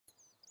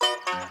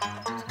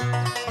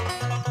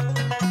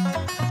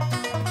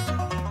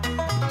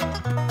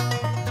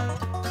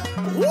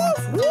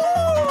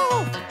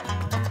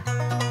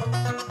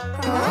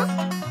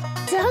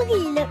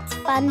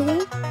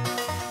Bunny.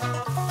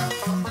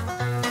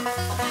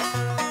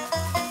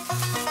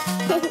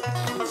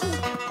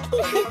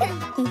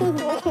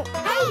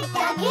 Hey,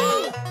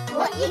 Duggee!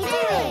 What you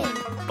doing?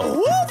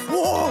 Woof,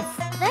 woof!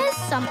 There's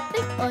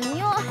something on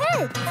your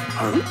head.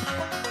 Huh?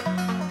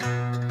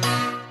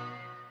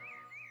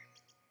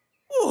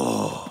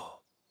 Whoa.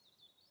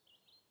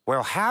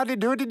 Well, howdy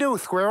doody do,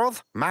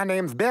 squirrels. My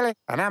name's Billy,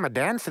 and I'm a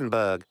dancing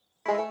bug.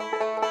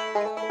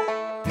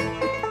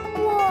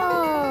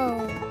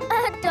 Whoa!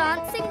 A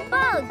dancing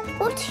bug.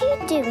 What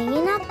are you doing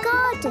in our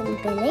garden,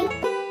 Billy?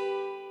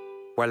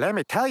 Well, let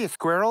me tell you,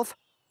 squirrels,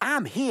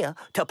 I'm here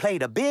to play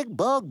the big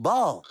bug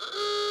ball.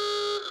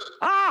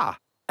 Ah,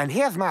 and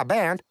here's my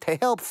band to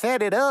help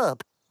set it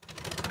up.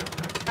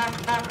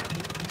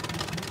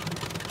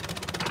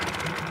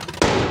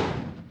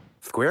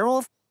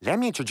 Squirrels, let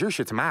me introduce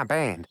you to my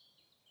band.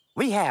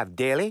 We have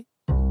Dilly,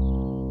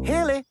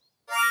 Hilly,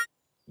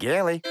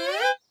 Gilly,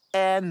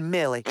 and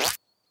Millie.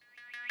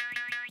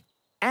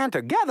 And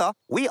together,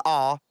 we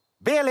are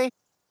Billy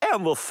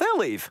and the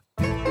Sillies.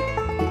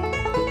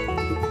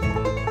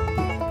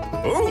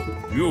 Oh,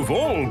 you've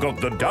all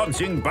got the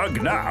dancing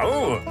bug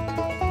now.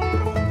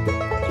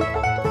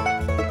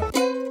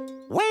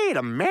 Wait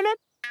a minute.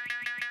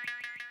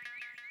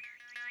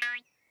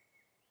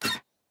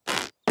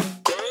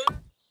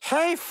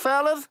 Hey,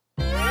 fellas.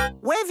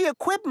 Where's the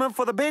equipment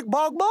for the big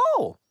bug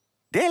ball?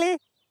 Dilly,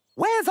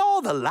 where's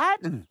all the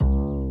lighting?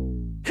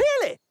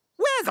 Hilly,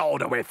 where's all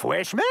the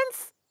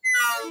refreshments?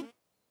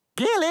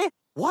 Gilly,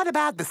 what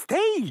about the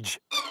stage?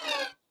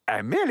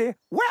 And Millie,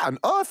 where on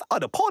earth are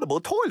the portable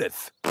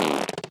toilets?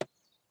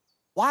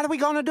 What are we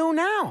gonna do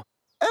now?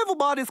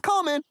 Everybody's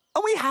coming,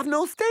 and we have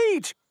no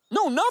stage.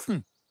 No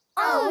nothing.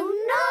 Oh,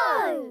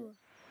 no!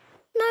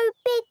 No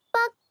big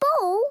bug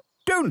ball?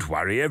 Don't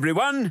worry,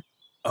 everyone.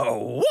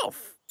 Oh,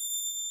 woof!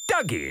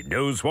 Duggee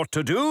knows what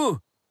to do.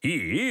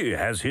 He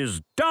has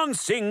his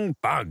dancing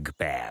bug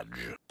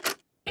badge.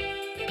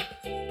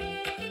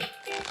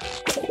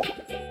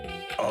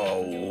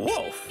 Oh,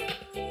 woof!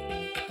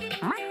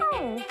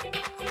 Meow.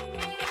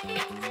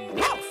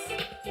 Woof!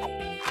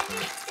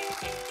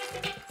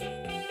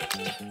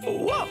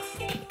 Woof!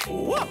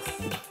 Woof!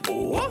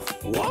 Woof!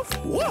 Woof!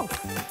 Woof!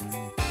 Woof!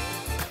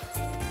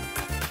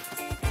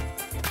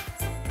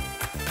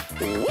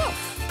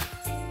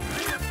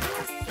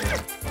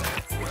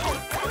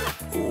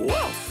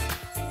 Woof!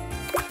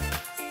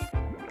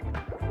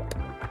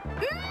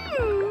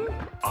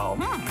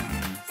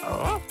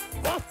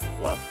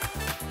 Woof!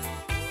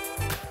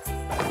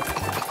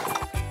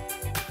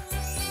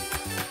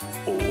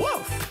 Woof!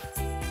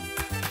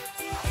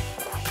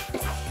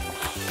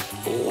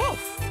 Woof! Woof!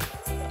 Woof!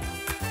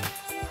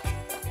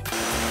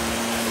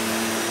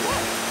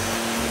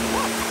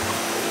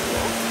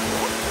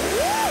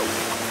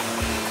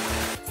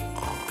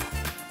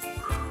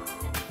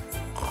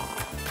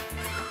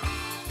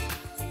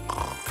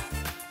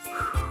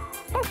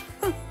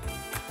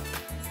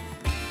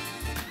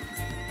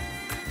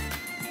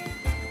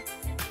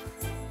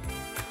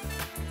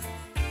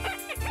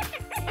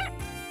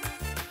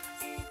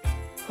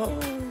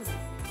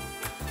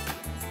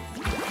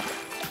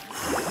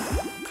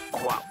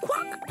 Quack,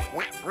 quack.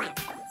 Quack, quack.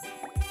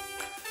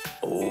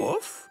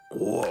 Woof,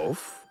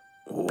 woof,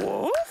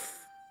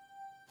 woof.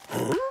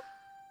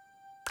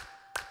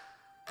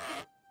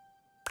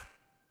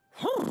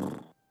 Huh?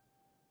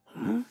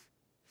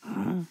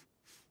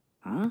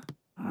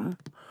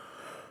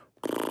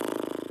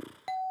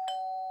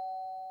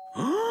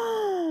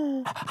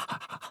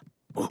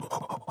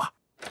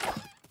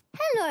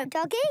 Hello,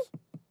 Duggee.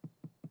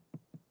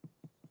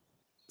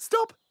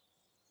 Stop!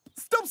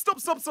 Stop, stop,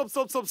 stop, stop,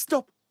 stop, stop,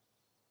 stop!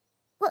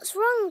 What's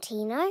wrong,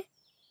 Tino?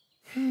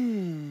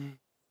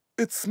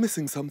 It's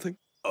missing something.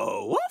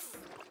 Oh, woof!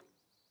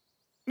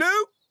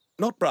 No,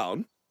 not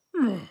brown.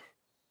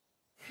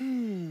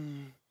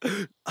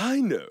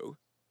 I know.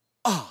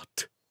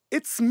 Art.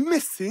 It's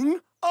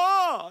missing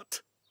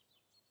art.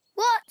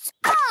 What's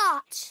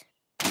art?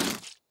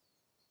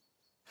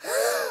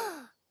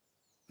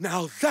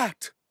 Now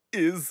that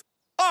is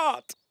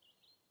art.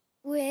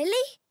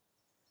 Really?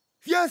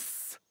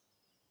 Yes!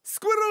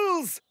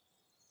 Squirrels!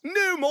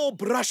 No more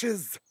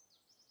brushes!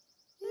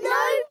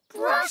 No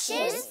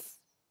brushes?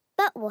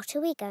 But what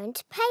are we going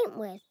to paint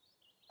with?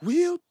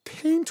 We'll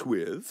paint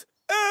with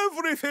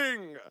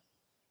everything!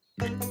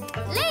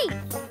 Leaf!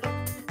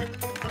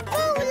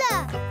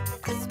 Ruler!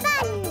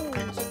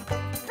 Sponge!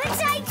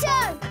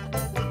 Potato!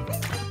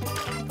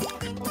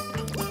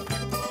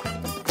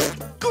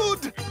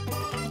 Good!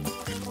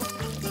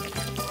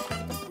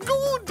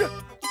 Good!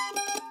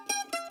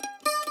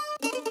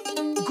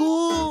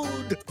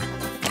 Good!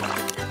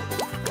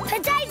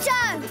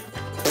 Potato!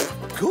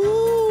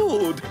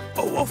 Good!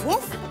 Oh, woof,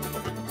 woof!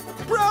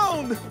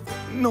 Brown!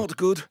 Not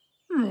good.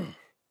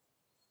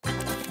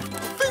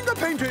 Finger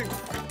painting!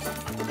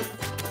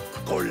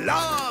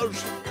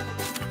 Collage!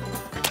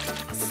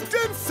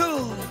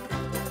 Stencil!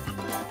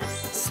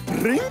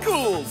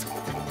 Sprinkles!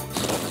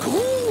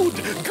 Good!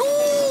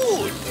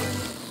 Good!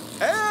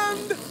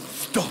 And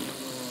stop!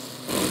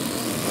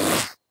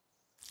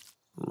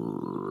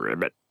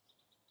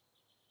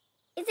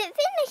 Is it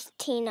finished,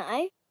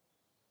 Tino?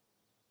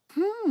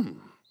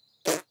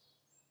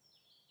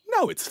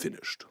 Now it's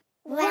finished.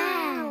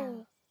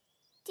 Wow.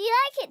 Do you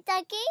like it,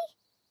 Duggee?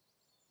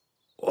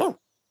 Oh.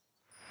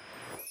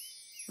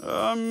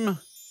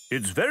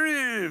 It's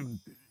very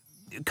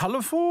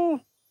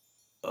colourful.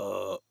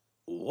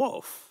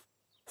 Woof.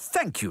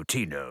 Thank you,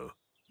 Tino.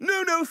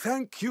 No,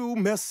 thank you,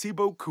 merci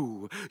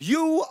beaucoup.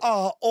 You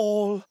are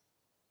all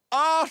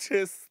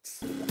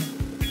artists.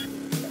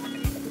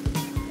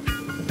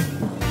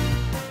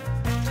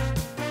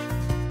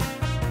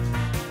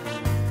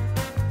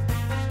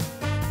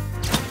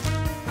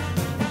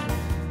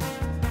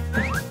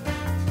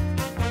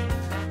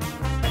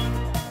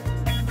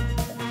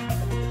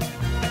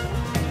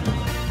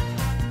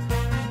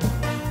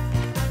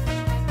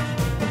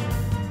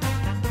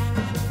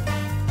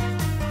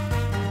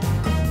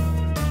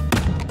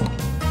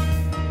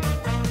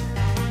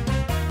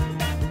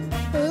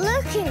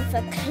 Looking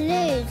for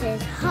clues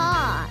is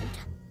hard.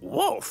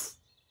 Woof.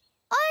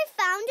 I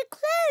found a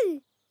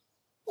clue.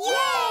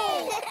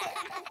 Yay!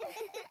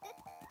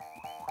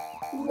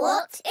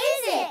 What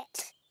is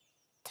it?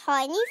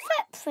 Tiny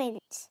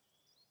footprints.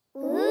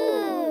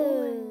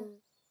 Ooh.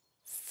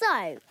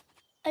 So,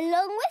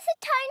 along with a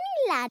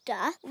tiny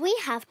ladder, we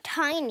have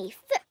tiny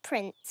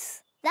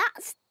footprints.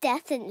 That's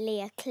definitely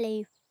a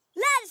clue.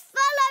 Let's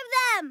follow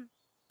them!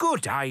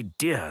 Good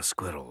idea,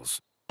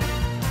 squirrels.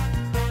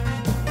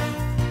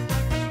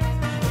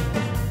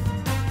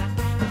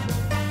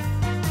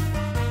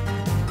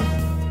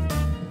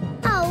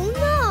 Oh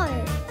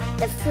no!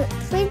 The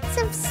footprints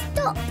have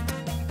stopped.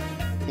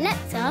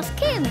 Let's ask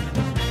him.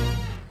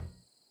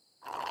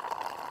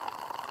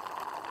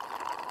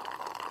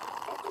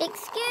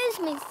 Excuse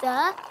me,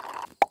 sir.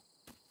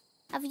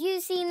 Have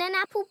you seen an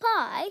apple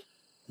pie?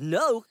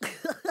 No,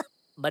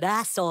 but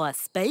I saw a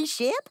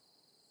spaceship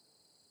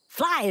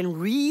flying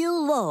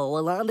real low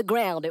along the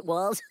ground it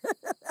was.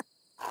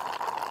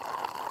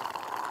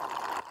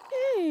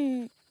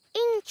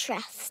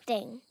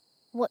 Interesting.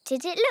 What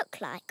did it look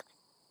like?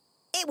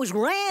 It was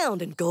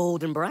round and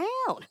golden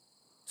brown.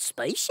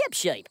 Spaceship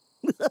shape.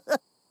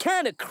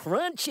 Kind of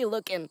crunchy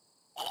looking.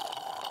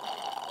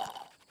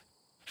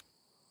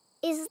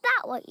 Is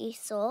that what you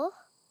saw?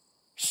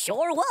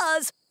 Sure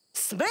was.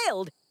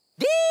 Smelled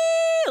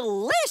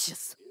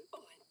delicious.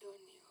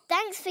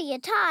 Thanks for your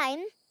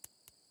time.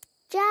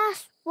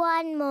 Just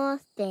one more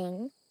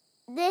thing.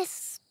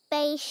 This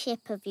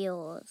spaceship of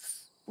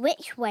yours,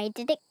 which way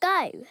did it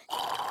go?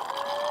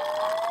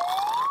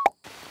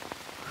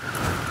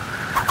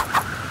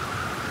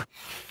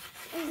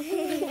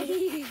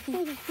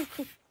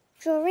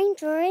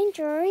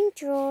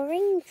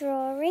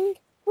 Drawing.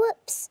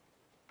 Whoops.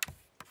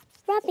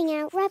 Rubbing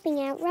out.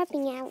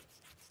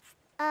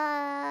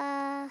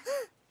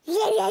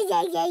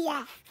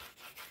 Yeah.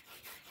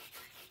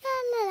 La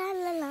la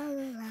la la la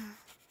la.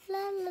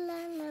 La la la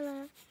la la.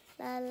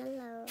 La la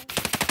la.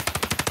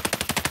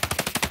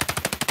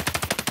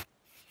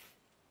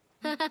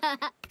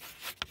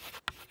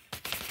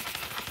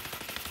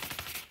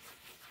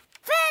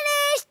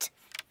 Finished!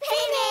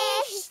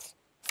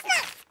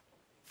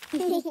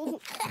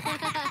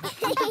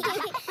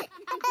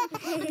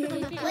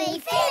 We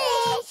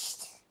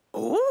finished!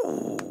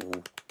 Ooh.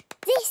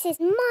 This is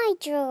my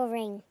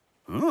drawing.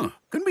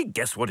 Can we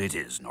guess what it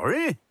is,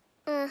 Norrie?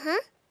 Uh-huh.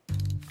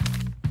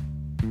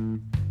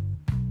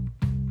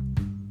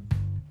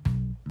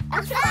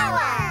 A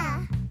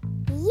flower!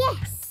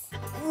 Yes.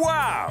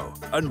 Wow!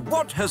 And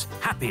what has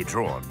Happy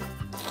drawn?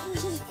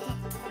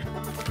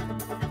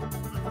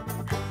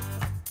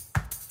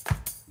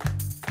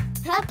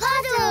 A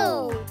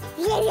puddle!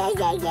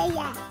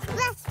 Yeah.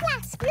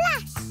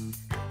 Splash!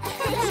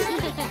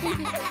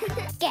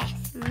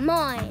 Guess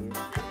mine.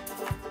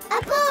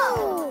 A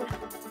ball!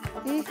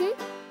 I'm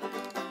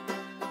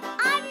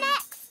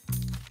next.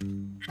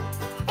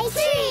 A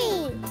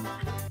tree!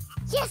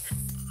 Yes.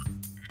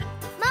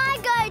 My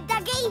go,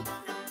 Duggee.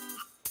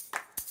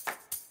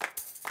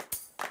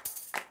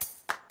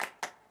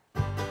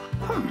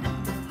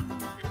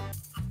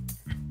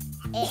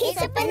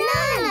 It's a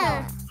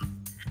banana!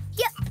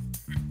 Yep.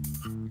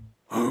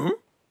 Huh?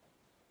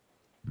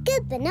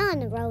 Good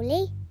banana,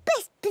 Roly.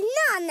 Best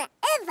banana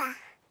ever!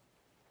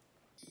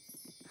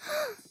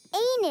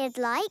 Enid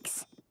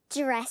likes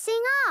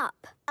dressing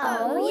up.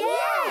 Oh,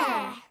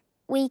 yeah!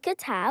 We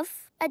could have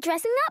a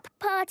dressing up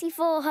party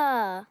for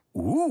her.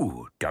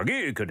 Ooh,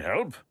 Duggee can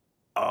help.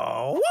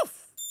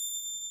 Woof.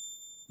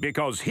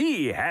 Because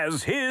he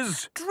has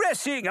his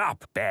dressing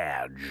up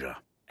badge.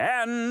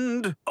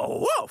 And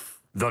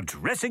Woof. the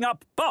dressing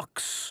up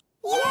box.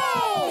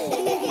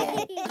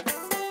 Yay!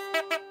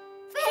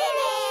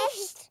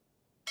 Finished!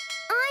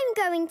 I'm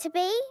going to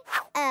be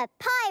a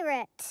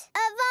pirate.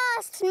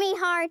 Avast me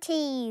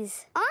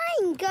hearties.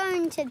 I'm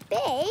going to be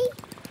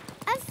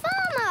a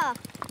farmer.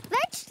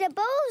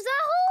 Vegetables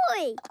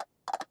ahoy!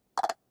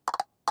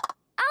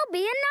 I'll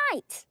be a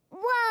knight.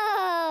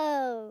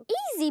 Whoa!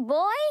 Easy,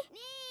 boy.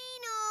 Nino.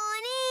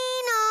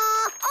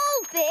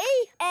 I'll be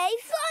a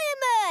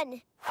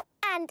fireman.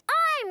 And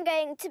I'm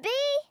going to be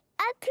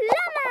a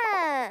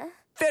plumber.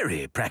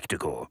 very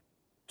practical.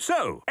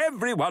 So,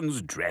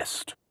 everyone's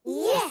dressed.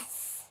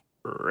 Yes.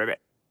 Ribbit.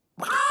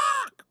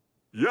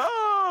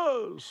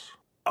 Yes.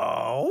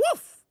 Oh,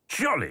 woof!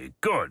 Jolly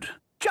good.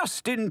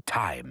 Just in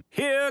time.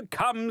 Here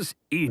comes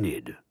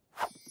Enid.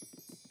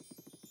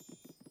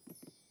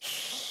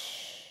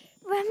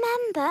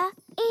 Remember,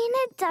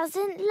 Enid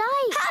doesn't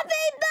like...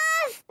 Happy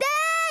birthday!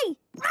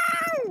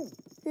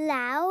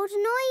 loud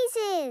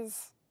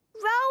noises.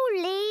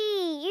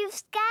 Roly, you've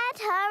scared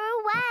her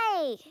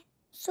away.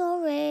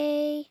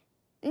 Sorry.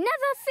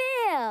 Never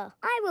fear.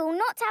 I will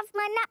not have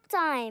my nap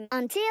time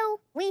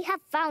until we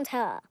have found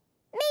her.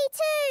 Me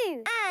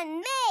too. And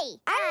me.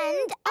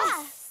 And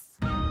us.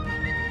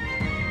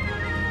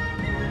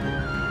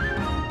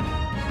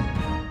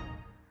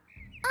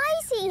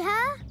 I see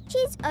her.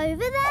 She's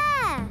over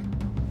there.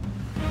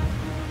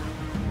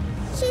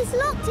 She's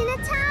locked in a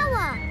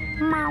tower.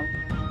 Meow.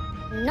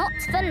 Not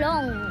for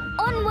long.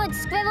 Onward,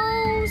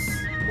 Squirrels.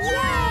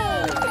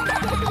 Yay!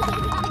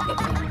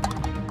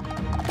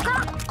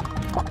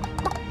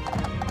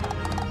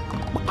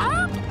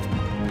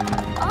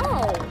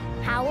 Oh,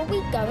 how are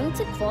we going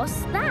to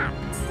cross that?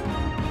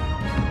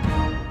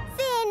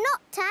 Fear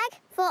not, Tag,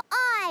 for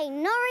I,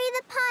 Norrie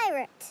the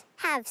pirate,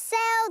 have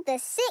sailed the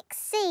 6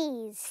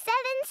 seas, 7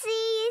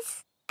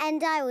 seas,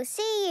 and I will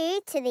see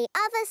you to the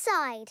other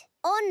side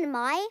on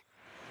my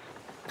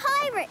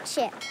pirate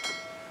ship.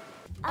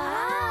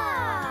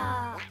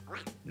 Ah!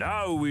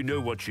 Now we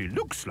know what she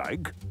looks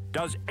like.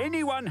 Does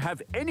anyone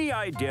have any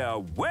idea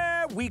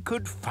where we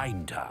could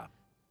find her?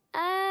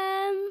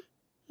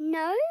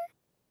 No?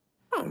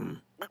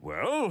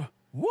 Well,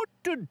 what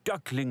do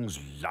ducklings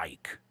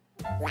like?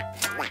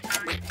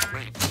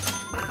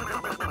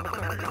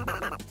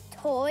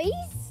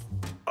 Toys?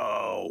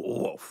 Oh,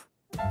 woof.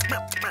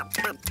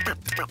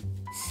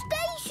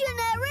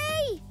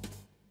 Stationery?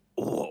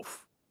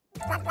 Woof.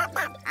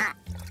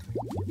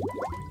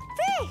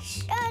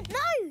 Fish?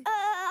 No.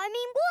 I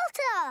mean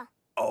water.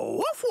 Oh,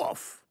 woof,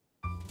 woof.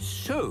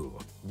 So,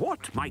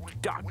 what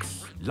might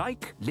ducks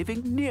like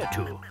living near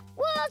to?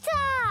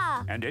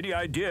 Water! And any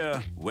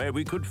idea where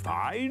we could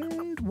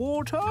find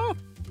water?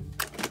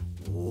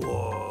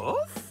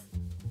 Woof.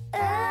 The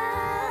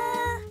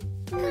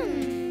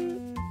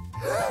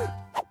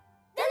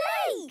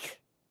lake!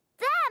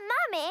 There,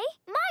 Mummy.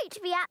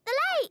 Might be at the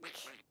lake.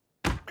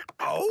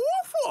 Oh,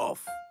 woof,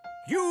 woof.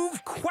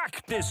 You've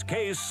quacked this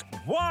case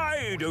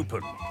wide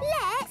open.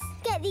 Let's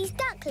get these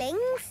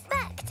ducklings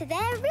back to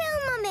their real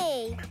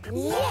mummy.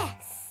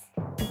 Yes!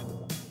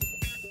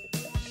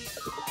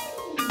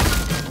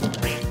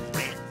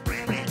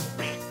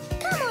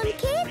 Come on,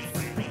 kids.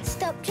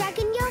 Stop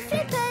dragging your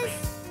flippers.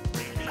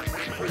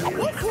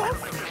 Woof, woof.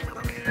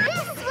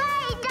 This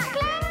way,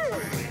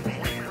 ducklings!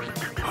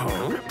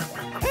 Huh?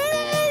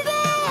 Move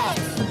it!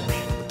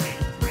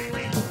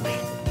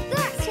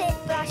 That's it,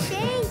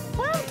 Brushy.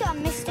 Well done,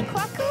 Mr.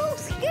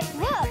 Cruckles. Good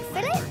work,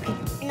 Philip.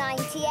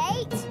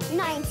 98,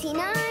 99,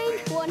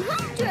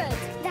 100.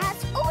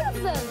 That's all of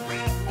them.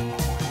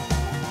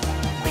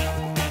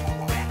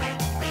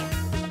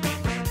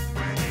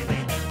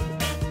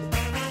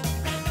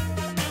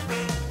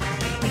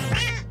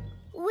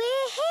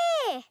 We're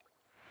here.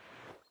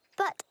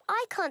 But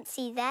I can't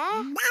see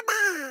there.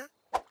 Mama.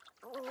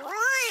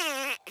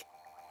 Quack.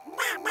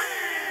 Mama.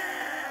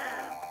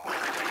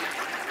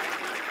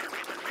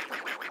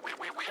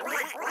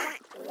 Quack,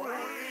 quack,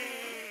 quack.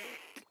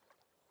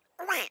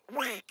 Quack,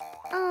 quack.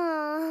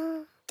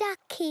 Oh,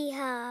 ducky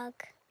hug.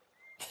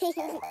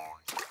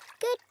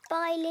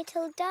 Goodbye,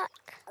 little duck.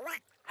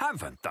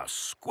 Haven't the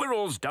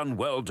squirrels done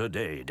well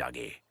today,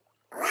 Duggee?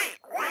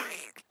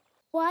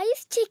 Why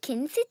is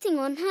Chicken sitting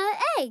on her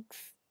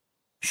eggs?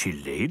 She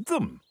laid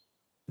them.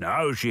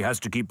 Now she has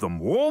to keep them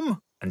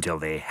warm until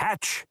they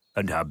hatch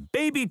and her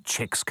baby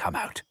chicks come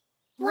out.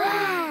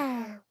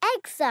 Wow!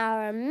 Eggs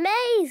are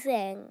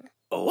amazing.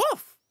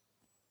 Woof.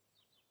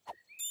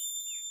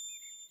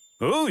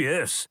 Oh,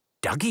 yes.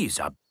 Duggee's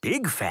a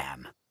big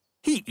fan.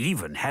 He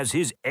even has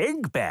his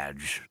egg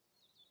badge.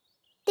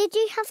 Did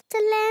you have to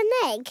lay an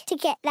egg to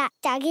get that,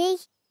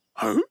 Duggee?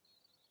 Huh?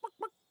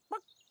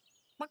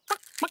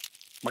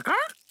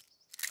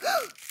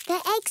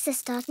 The eggs are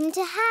starting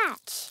to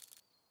hatch.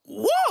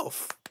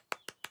 Woof.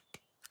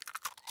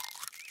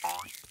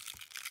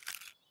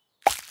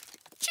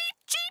 Cheep,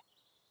 cheep.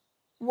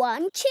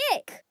 One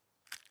chick.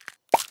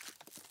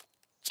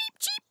 Cheep,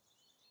 cheep.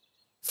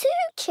 2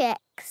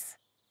 chicks.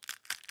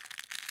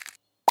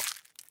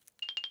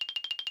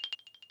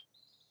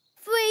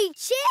 3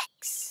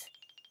 chicks.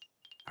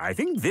 I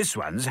think this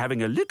one's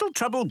having a little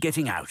trouble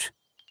getting out.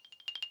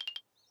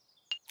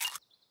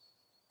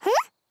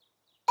 Huh?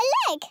 A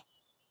leg.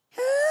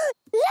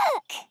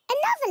 Look,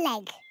 another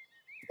leg.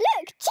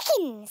 Look,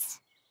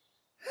 chickens.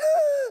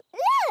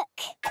 Look.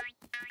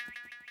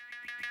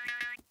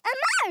 A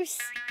mouse.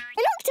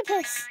 An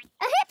octopus.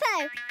 A hippo.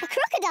 A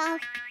crocodile.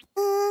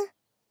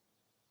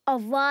 A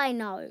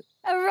rhino.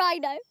 A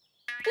rhino.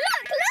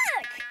 Look,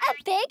 look. A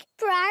big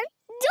brown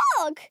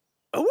dog.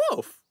 A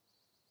wolf.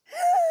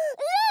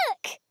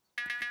 Look!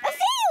 A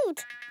field!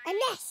 A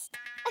nest!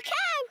 A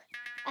cow!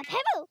 a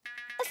pebble,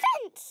 a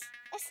fence,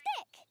 a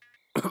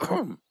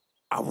stick.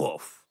 A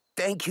wolf.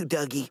 Thank you,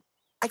 Duggee.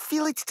 I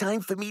feel it's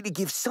time for me to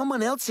give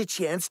someone else a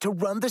chance to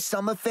run the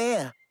summer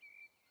fair.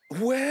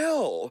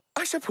 Well,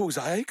 I suppose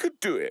I could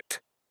do it.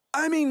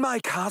 I mean, my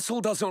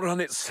castle doesn't run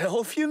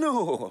itself, you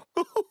know.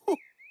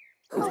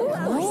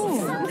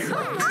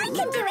 I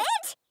can do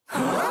it!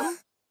 Huh?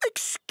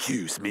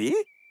 Excuse me?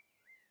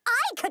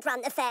 I could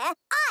run the fair.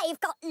 I've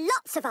got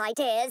lots of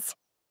ideas.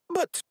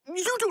 But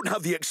you don't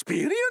have the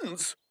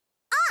experience.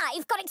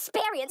 I've got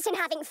experience in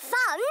having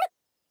fun.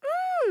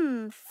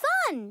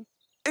 Fun.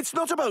 It's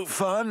not about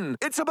fun.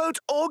 It's about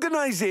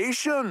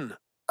organisation.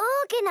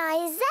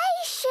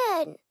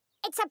 Organisation.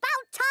 It's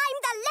about time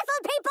the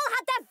little people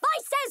had their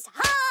voices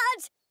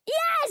heard.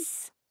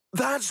 Yes!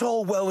 That's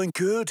all well and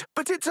good,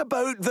 but it's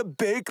about the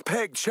big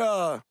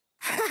picture.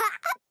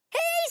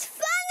 He's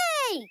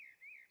funny!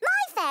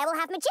 My fair will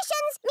have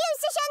magicians,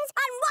 musicians,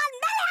 and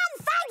 1 million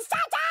things to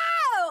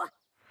do!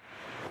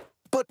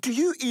 But do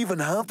you even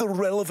have the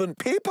relevant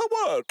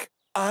paperwork?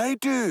 I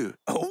do.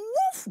 Oh,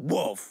 woof,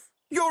 woof.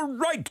 You're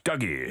right,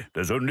 Duggee.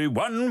 There's only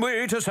one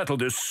way to settle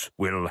this.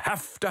 We'll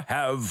have to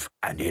have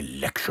an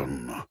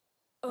election.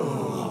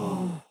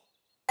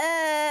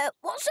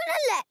 What's an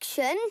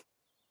election?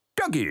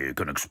 Duggee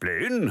can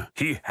explain.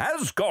 He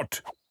has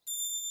got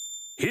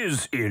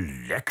his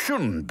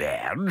election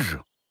badge.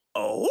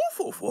 Oh,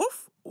 woof, woof,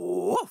 woof,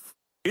 woof.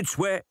 It's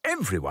where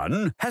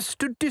everyone has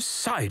to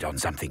decide on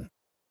something.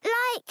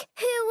 Like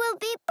who will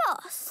be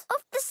boss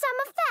of the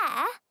summer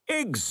fair?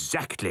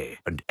 Exactly.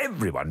 And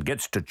everyone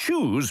gets to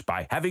choose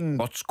by having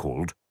what's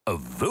called a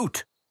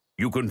vote.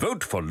 You can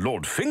vote for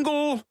Lord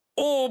Fingal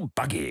or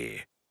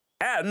Buggy.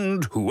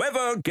 And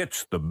whoever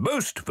gets the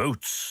most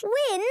votes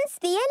Wins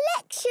the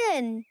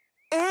election.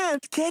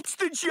 And gets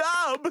the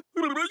job.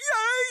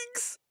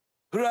 Yikes!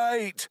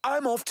 Right,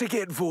 I'm off to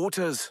get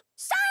voters.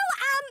 So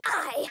am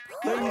I.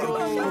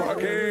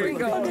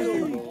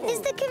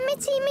 Is the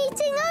committee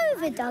meeting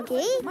over,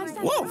 Duggee?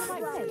 Woof!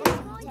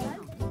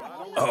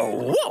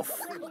 Oh, woof!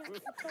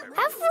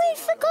 Have we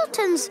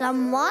forgotten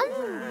someone?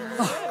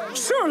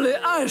 Surely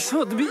I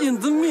should be in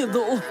the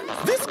middle.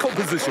 This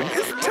composition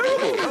is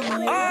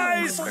terrible.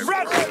 Eyes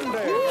front!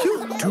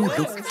 You do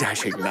look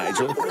dashing,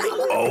 Nigel.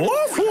 Oh,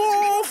 woof,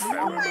 woof!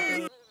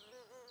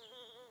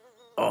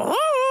 Oh,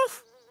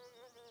 woof!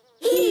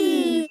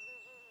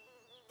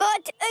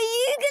 But are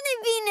you going to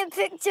be in a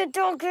picture,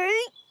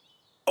 Duggee?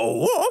 Oh,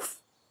 woof!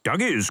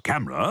 Duggee's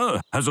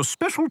camera has a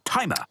special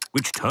timer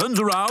which turns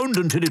around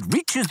until it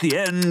reaches the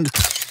end,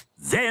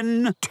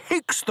 then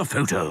takes the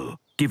photo,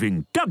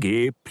 giving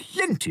Duggee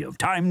plenty of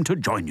time to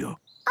join you.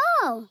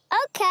 Oh,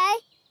 OK.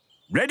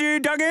 Ready,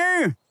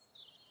 Duggee?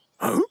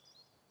 Huh?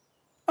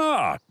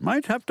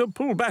 Might have to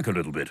pull back a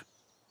little bit.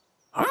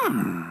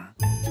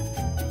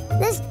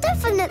 There's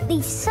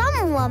definitely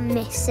someone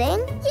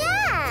missing.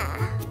 Yeah.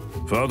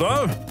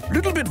 Further,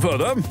 little bit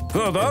further,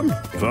 further,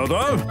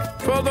 further,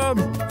 further,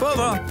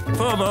 further,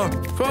 further,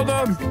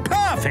 further.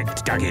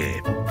 Perfect,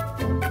 Duggee.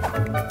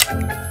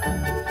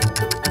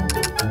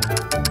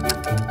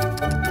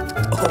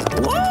 Oh,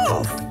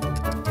 woof!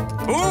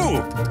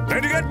 Ooh,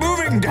 better get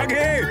moving,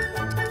 Duggee.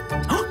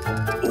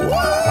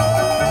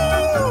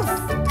 Woof!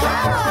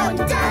 Come on,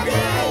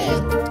 Duggee!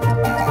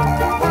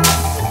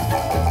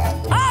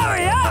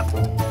 Hurry up!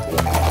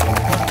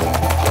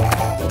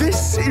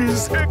 This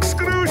is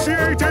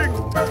excruciating!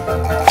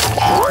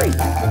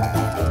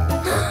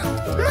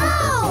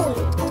 No!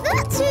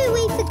 That's who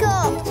we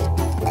forgot.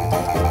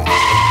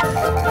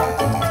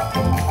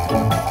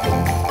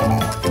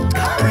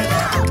 Hurry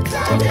up,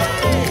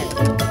 Duggee!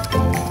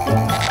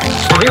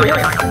 It's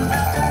brilliant!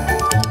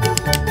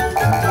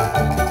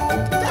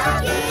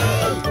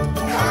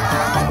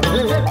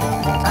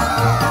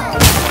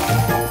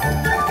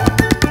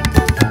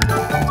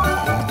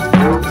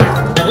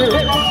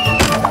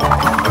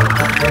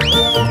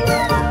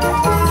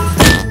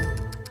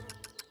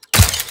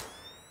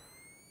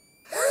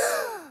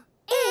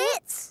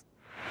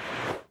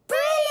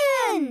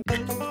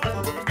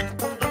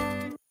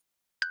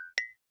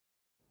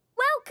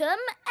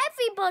 Welcome,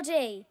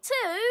 everybody,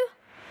 to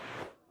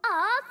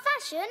our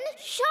fashion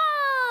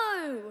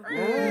show!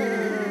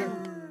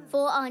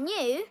 For our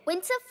new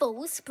winter,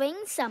 fall,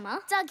 spring, summer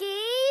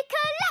Duggee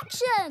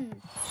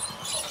collection!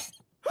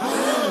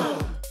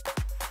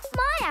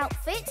 My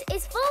outfit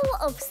is full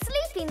of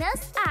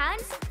sleepiness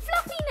and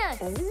fluffiness.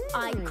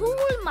 I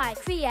call my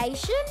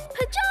creation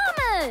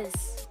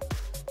pyjamas.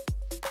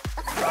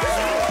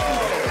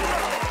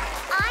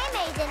 I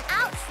made an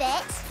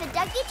outfit for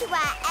Duggee to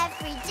wear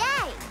every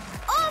day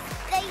of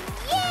the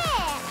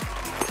year.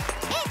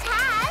 It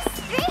has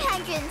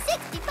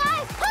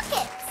 365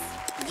 pockets.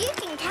 You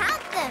can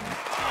count them.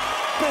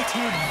 But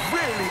he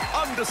really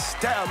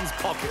understands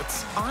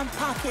pockets. Aren't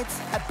pockets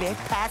a bit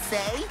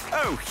passé?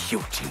 Oh,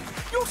 Hughie,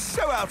 you're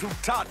so out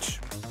of touch.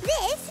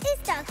 This is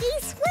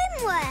Duggee's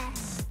swimwear.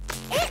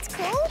 It's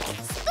called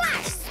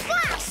Splash,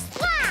 Splash,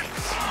 Splash.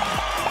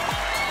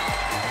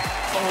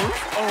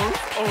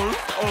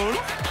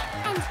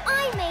 And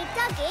I made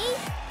Duggee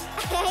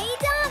a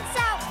dance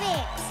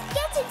outfit.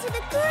 Get into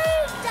the groove.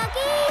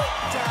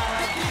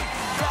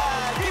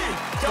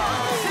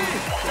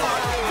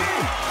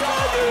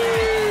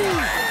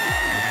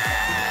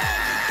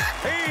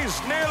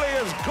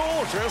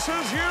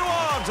 fast as you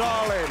are,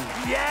 darling.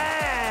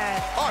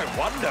 Yeah! I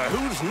wonder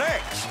who's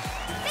next.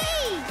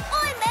 Me!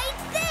 I made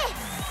this!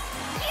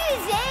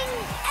 Using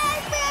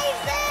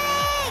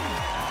everything!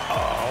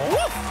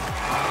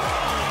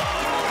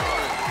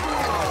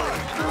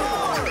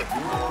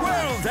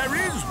 Well, there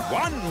is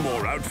one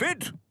more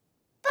outfit.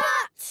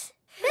 But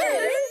who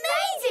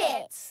made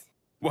it?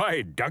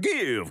 Why,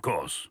 Duggee, of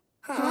course.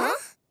 Huh?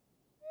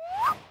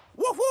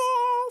 Woof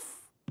woof!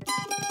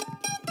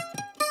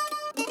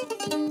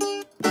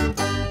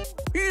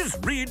 He's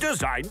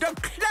redesigned a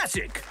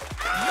classic.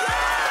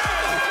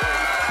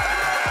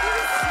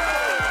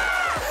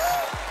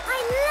 I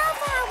love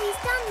how he's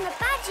done the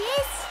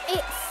badges.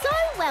 It's so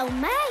well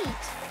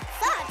made.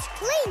 Such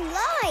clean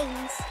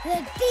lines. The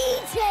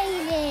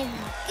detailing.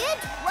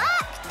 Good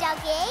work,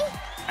 Duggee.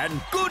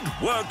 And good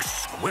work,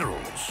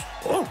 squirrels.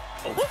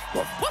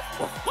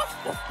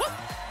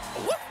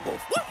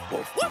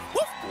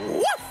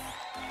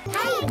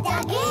 Hey,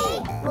 Duggee,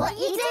 what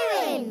you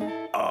doing?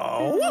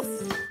 Woof!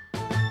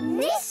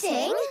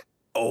 Knitting?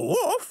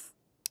 Woof!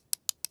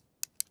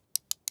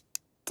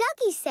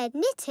 Duggee said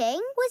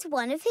knitting was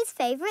one of his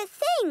favourite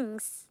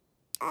things.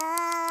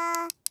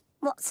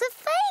 What's a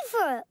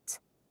favourite?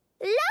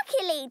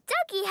 Luckily,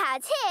 Duggee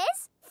had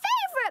his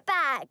favourite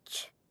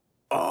badge.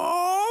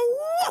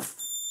 Woof!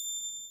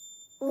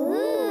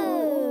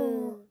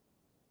 Ooh.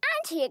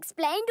 And he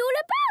explained all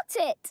about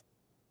it.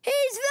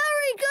 He's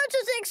very good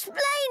at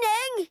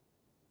explaining.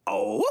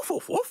 Woof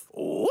woof woof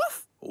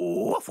woof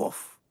woof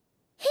woof.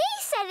 He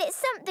said it's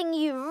something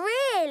you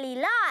really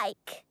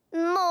like,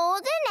 more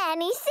than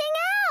anything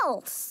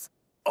else.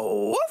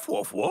 Woof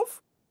woof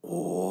woof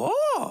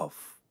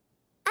woof.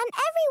 And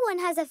everyone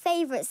has a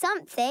favourite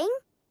something.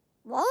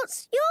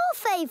 What's your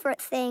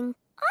favourite thing?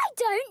 I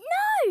don't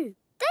know.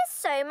 There's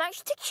so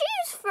much to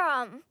choose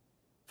from.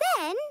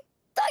 Then,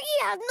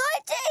 Duggee had an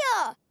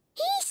idea.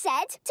 He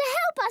said to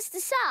help us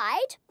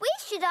decide, we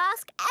should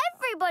ask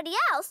everybody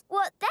else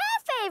what their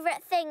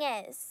favourite thing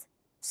is.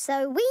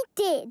 So we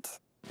did.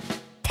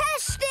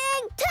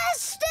 Testing!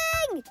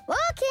 Testing!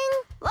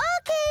 Working!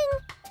 Working!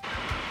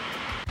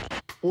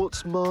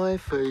 What's my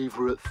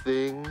favourite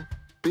thing?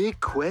 Big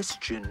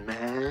question,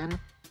 man.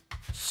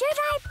 Should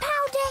I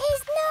powder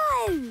his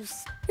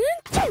nose?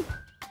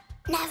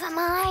 Never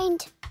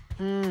mind.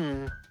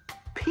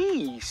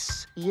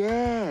 Peace.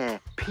 Yeah,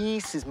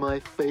 peace is my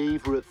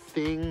favourite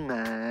thing,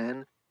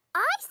 man.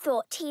 I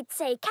thought he'd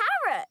say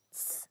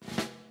carrots.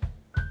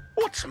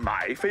 What's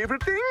my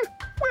favourite thing?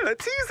 Well,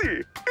 it's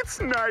easy. It's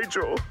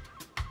Nigel.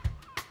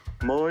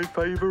 My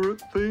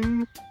favourite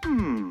thing?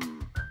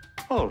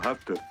 I'll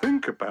have to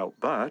think about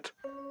that.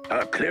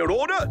 A clear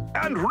order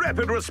and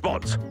rapid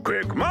response.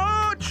 Quick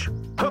march!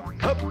 Hup,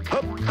 hup,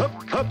 hup,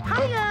 hup, hup,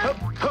 Hiya. hup,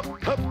 hup,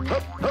 hup,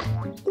 hup, hup.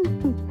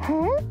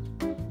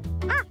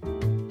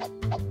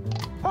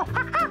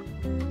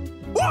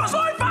 What's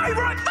my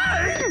favourite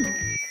thing?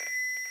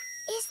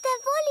 Is the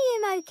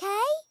volume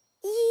okay?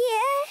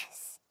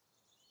 Yes.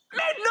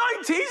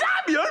 Mid-90s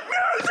ambient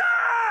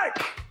music!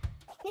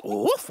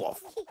 Woof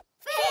woof.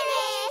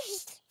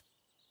 Finished!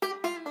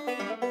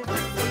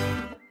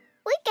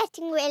 We're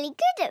getting really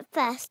good at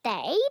first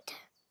aid,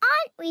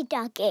 aren't we,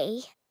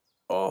 Duggee?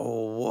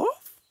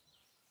 Woof?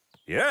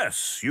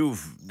 Yes,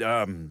 you've,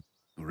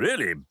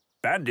 really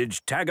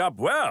bandaged Tag up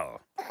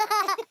well.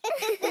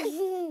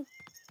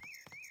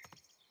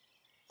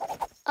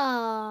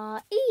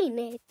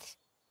 Enid.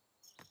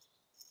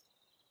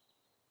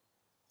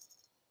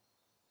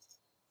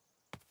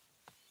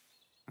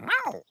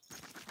 Meow.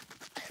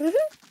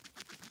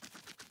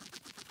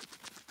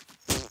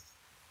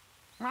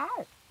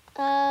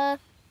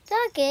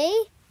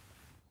 Duggee?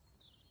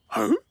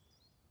 Huh?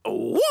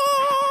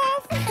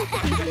 Woof!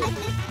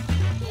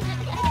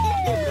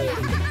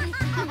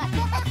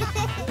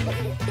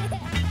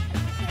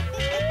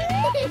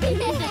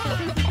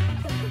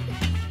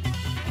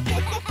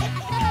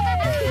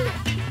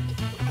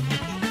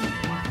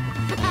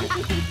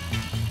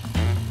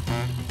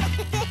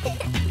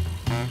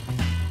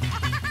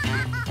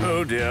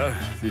 Oh, dear.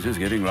 This is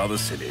getting rather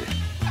silly.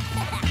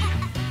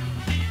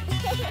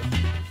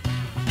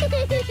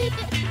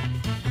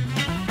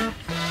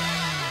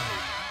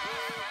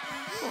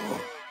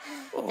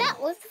 That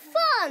was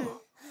fun.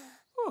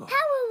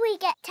 How will we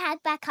get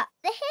Tag back up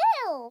the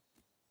hill?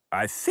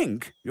 I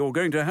think you're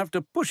going to have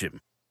to push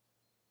him.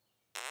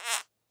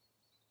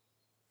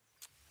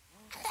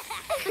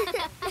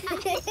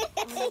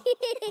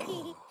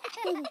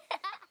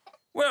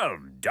 Well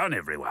done,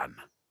 everyone.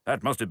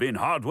 That must have been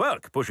hard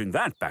work, pushing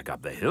that back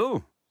up the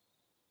hill.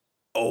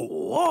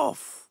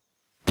 Woof!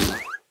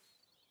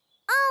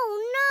 Oh,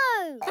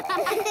 no!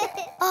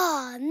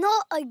 Oh,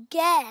 not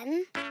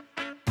again.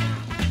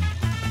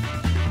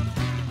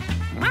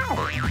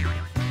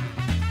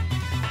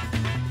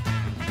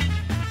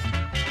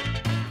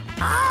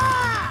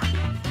 Ah!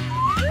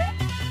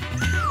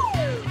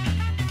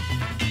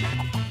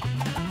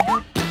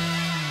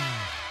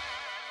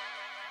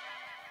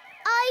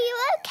 Are you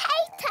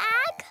okay,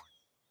 Tag?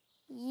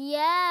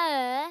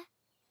 Yeah.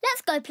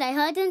 Let's go go play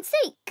hide and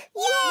seek.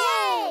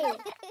 Yay!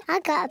 I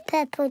got a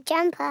purple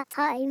jumper at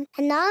home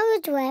and I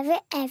would wear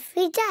it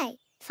every day.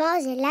 If I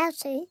was allowed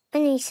to,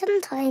 only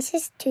sometimes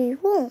it's too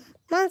warm.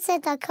 Mum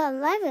said I can't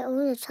wear it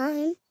all the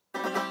time.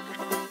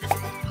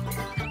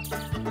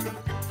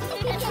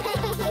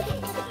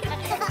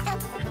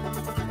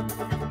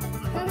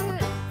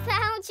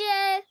 Found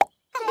you!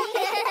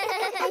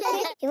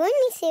 You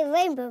only see a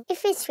rainbow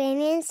if it's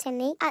raining and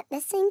sunny at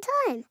the same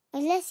time,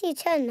 unless you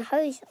turn the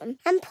hose on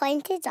and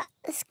point it at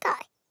the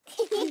sky.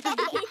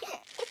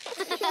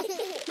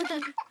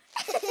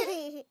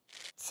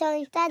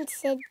 So Dad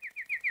said,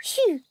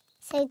 shoo.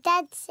 So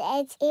Dad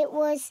said it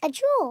was a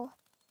draw.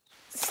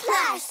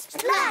 Splash,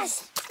 splash,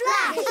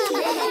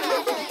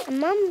 splash! And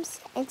Mum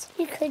said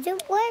you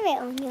couldn't wear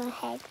it on your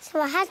head, so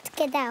I had to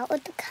get out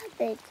of the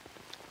cupboard.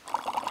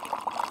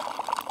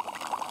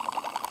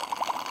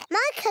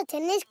 My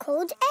cousin is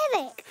called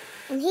Eric,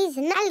 and he's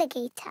an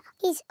alligator.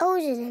 He's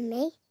older than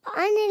me, but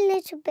I'm a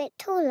little bit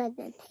taller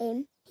than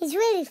him. He's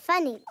really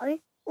funny, though.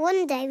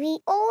 One day we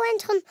all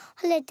went on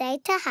holiday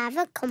to have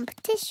a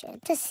competition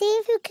to see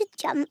if we could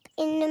jump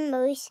in the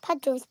most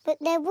puddles, but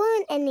there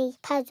weren't any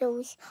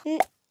puddles.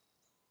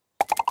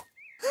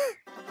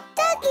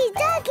 Duggee,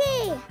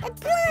 Duggee! The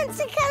plants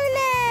are coming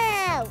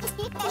out!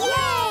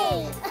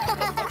 Yay!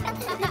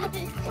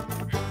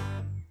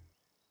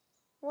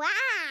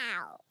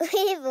 Wow!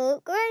 We've all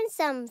grown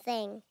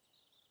something.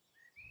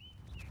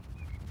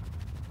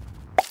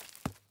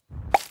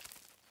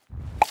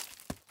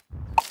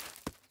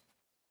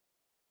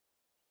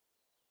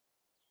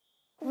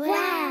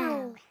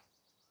 Wow!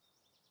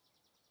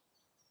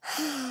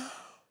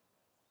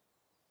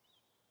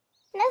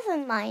 Never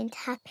mind,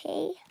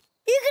 Happy.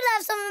 You can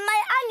have some of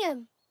my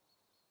onion.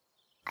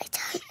 I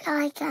don't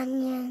like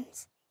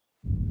onions.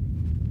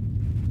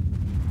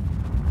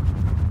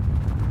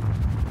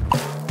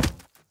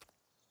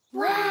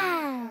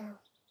 Wow!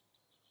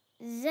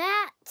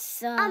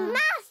 That's a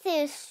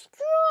massive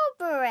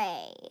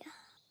strawberry.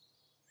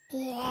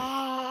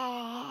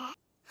 Yeah.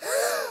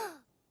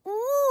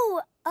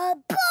 Ooh, a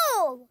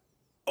ball!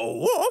 A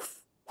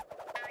wolf?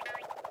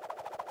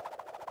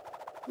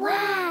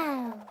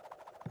 Wow!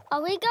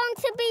 Are we going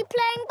to be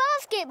playing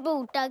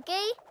basketball,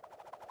 Duggee?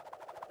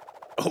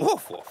 A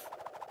woof woof.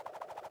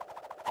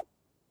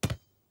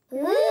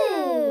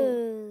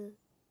 Ooh!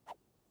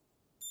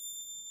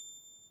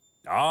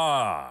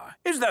 Ah,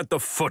 is that the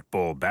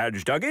football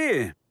badge,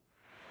 Duggee?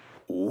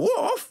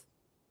 Woof?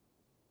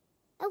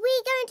 Are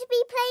we going to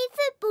be playing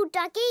football,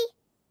 Duggee?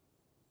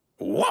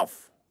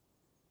 Woof.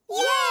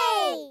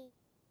 Yay!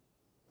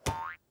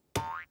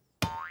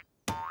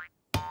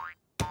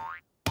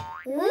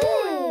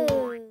 Ooh!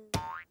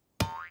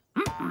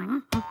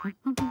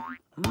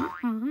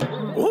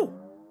 Ooh.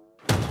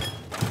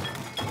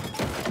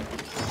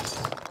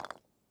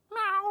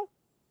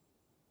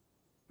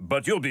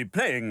 But you'll be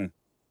playing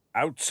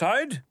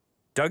outside,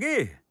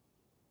 Duggee?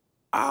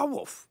 Ah,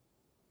 woof.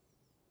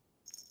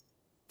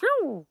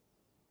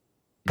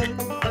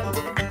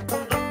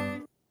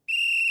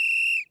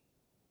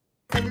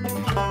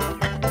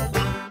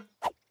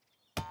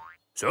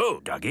 So,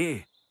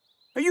 Duggee,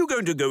 are you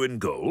going to go in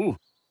goal?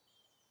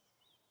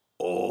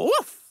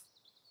 Woof.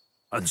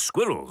 And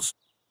Squirrels,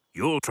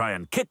 you'll try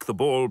and kick the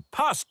ball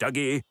past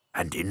Duggee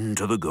and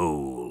into the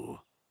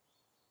goal.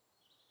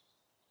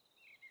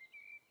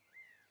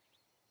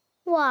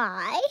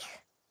 Why?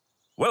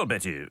 Well,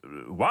 Betty,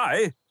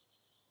 why?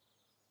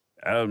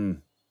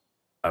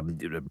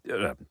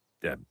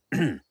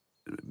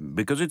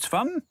 Because it's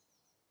fun?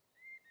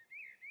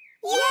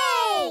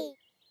 Yay!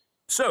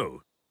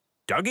 So,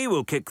 Duggee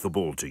will kick the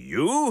ball to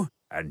you,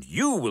 and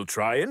you will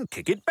try and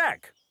kick it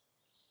back.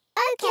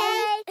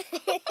 Okay.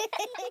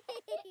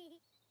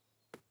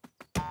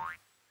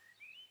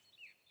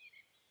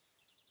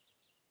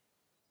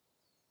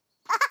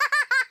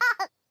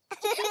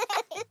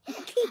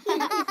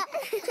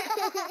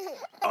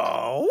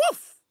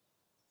 Woof.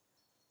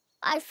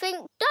 I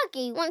think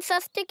Duggee wants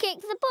us to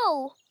kick the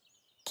ball.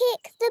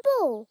 Kick the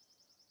ball?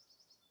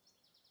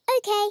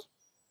 Okay.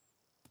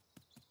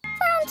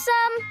 Found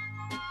some.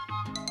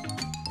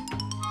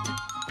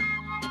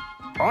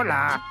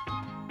 Hola.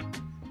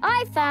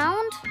 I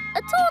found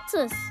a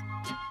tortoise.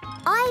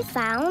 I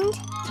found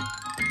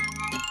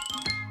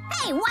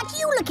Hey, what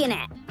you looking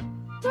at?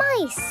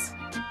 mice.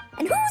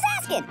 And who's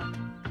asking?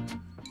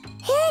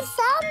 Here's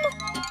some.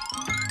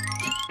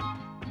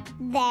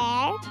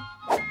 There.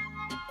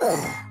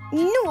 Ugh,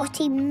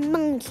 naughty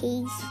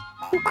monkeys.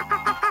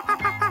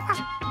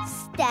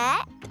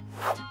 Step,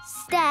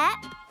 step,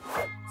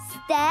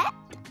 step.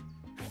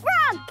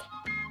 Frog.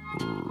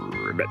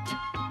 Ribbit.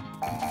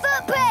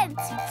 Footprint!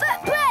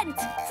 Footprint!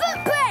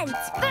 Footprint!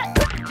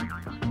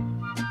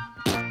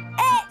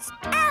 It's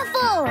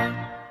Apple!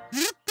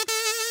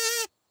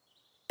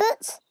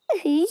 But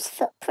whose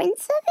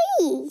footprints are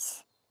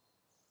these?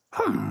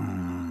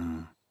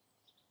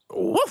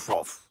 Woof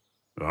woof.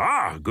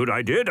 Ah, good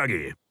idea,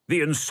 Duggee.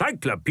 The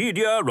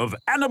Encyclopedia of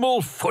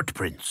Animal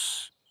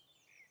Footprints.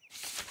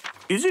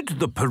 Is it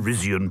the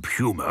Parisian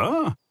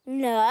puma?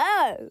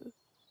 No.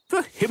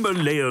 The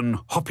Himalayan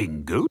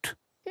hopping goat?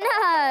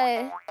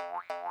 No.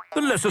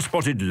 The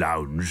lesser-spotted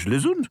lounge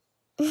lizard?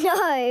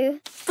 No.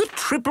 The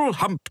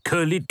triple-humped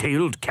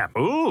curly-tailed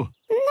camel?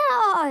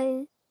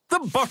 No. The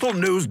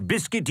bottle-nosed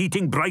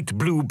biscuit-eating bright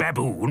blue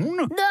baboon?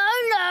 No.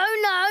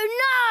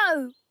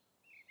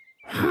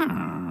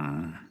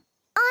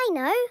 I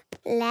know.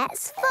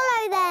 Let's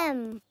follow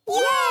them.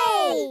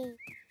 Yay!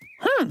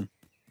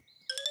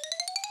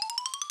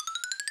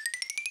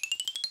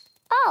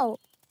 Oh,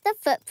 the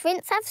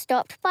footprints have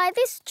stopped by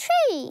this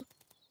tree.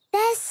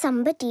 There's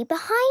somebody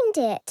behind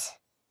it.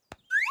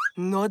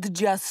 Not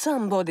just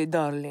somebody,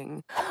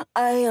 darling.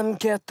 I am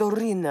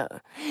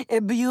Katerina, a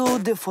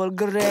beautiful,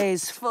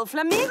 graceful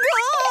flamingo!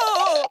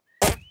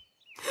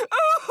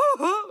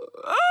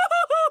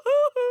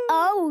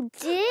 Oh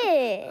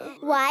dear.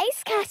 Why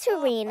is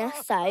Katerina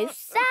so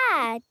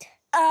sad?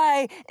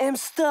 I am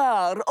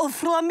star of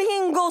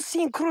Flamingo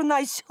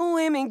Synchronized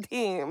Swimming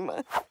Team.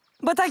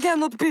 But I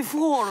cannot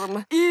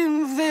perform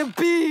in the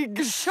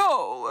big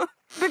show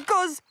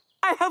because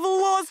I have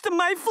lost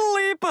my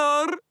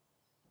flipper.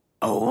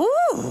 Oh,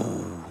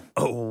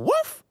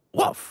 woof,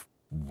 woof.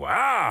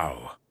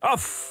 Wow, a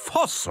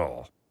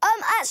fossil.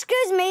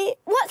 Excuse me,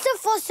 what's a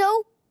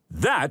fossil?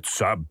 That's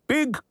a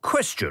big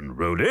question,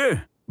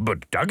 Roly.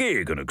 But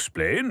Duggee can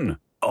explain.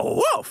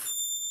 Woof.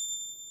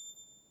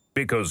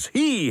 Because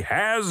he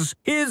has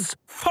his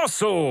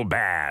fossil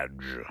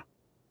badge.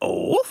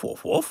 Woof,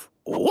 woof, woof,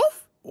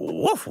 woof,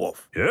 woof,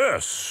 woof.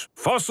 Yes,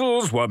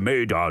 fossils were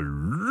made a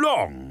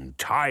long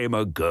time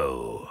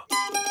ago.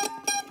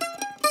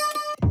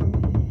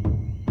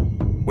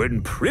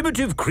 When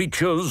primitive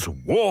creatures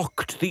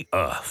walked the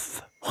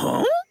earth.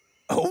 Huh?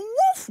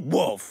 Woof,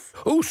 woof.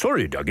 Oh,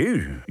 sorry,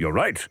 Duggee. You're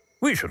right.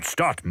 We should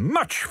start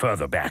much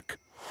further back.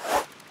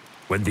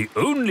 When the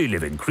only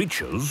living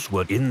creatures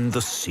were in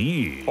the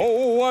sea.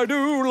 Oh, I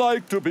do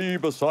like to be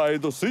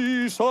beside the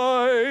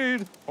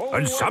seaside. Oh,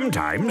 And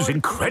sometimes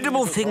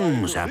incredible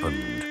things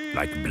happened,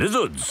 like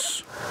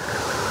blizzards.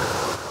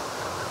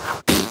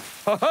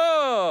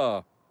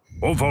 Ha-ha!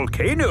 Or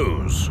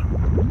volcanoes.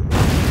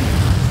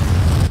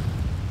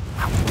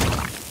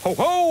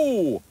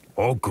 Ho-ho!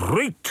 Or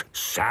great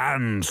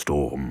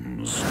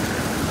sandstorms.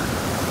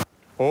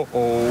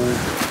 Uh-oh.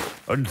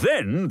 And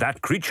then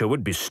that creature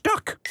would be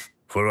stuck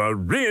for a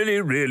really,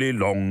 really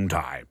long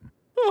time.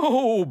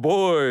 Oh,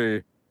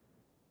 boy.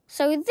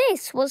 So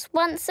this was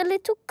once a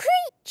little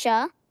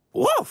creature?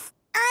 Woof.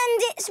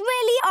 And it's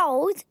really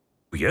old?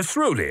 Yes,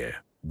 Roly.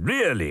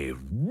 Really,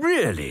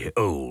 really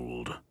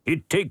old.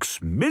 It takes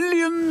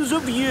millions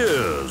of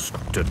years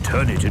to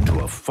turn it into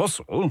a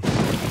fossil.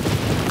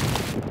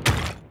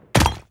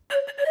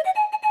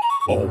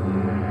 Hey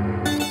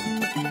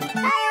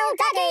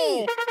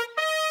Duggee!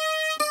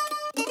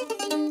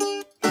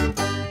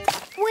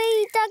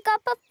 We dug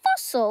up a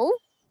fossil?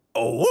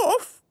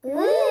 Woof.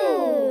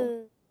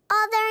 Ooh.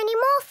 Are there any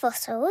more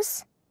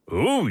fossils?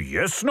 Oh,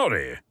 yes,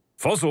 Norrie.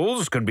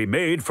 Fossils can be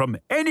made from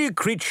any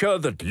creature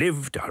that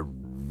lived a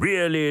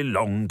really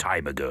long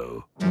time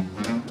ago.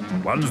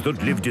 Ones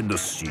that lived in the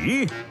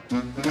sea,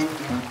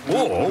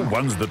 or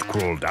ones that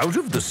crawled out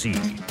of the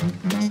sea.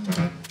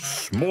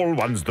 Small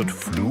ones that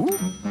flew,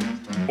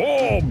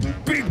 or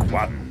big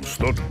ones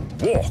that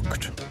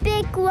walked.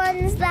 Big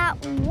ones that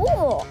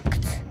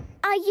walked?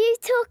 Are you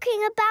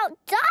talking about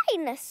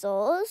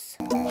dinosaurs?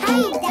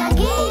 Hey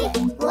Duggee!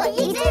 What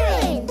you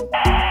doing?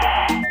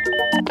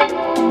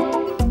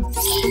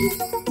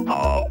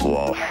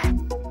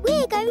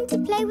 We're going to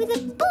play with a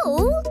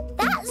ball?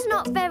 That's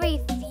not very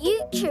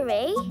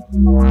future-y.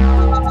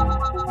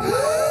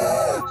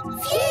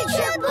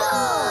 Future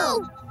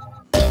ball!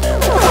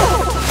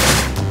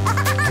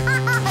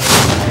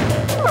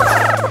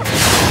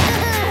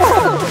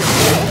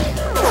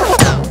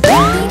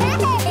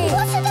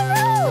 What are the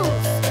rules?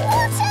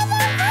 What are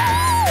the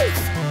rules?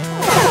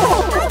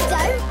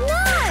 I don't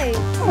know.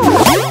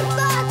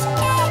 But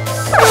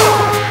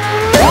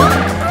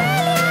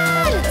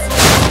it's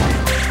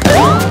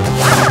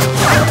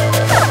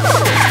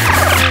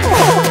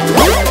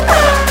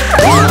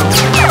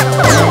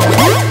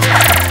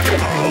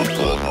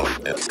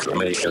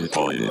Exclamation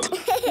point.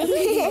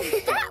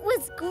 That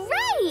was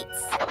great!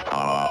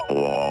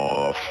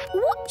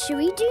 What should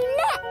we do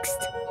next?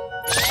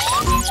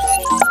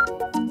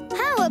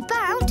 How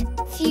about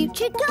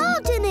future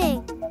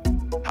gardening?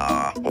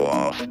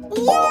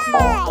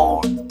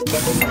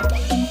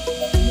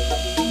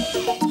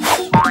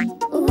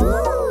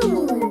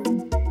 Ooh!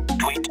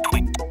 Tweet,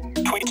 tweet,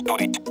 tweet,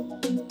 tweet.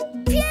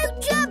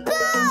 Future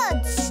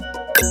birds!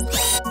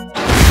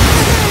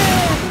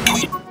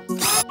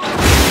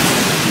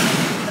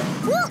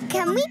 What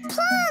can we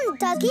plant,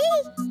 Duggee?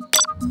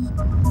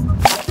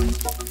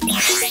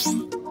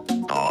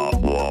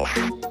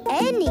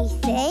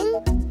 Anything?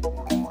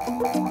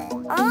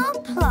 I'll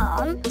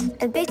plant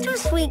a bit of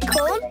sweet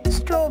corn,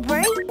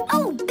 strawberry,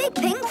 oh, big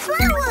pink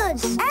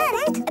flowers.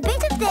 And a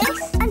bit of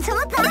this, and some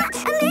of that,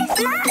 and this,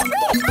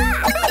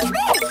 that.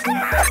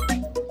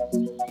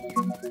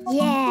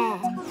 Yeah.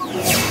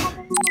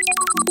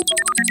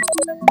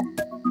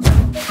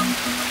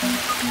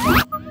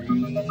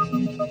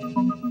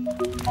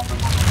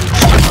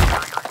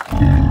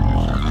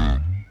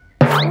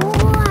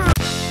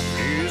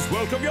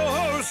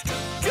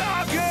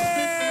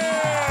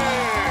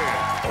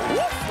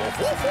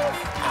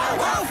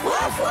 Woof,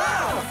 woof,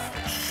 woof!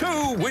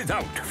 So,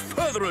 without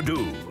further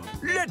ado,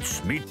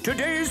 let's meet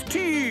today's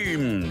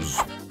teams.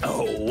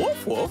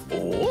 Woof, woof,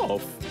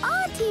 woof.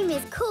 Our team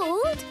is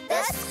called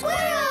the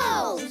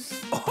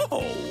Squirrels.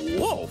 Oh,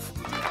 woof.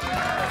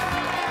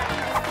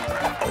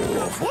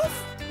 Woof,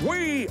 woof.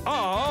 We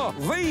are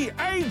the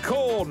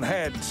Acorn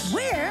Heads.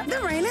 We're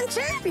the reigning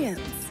champions.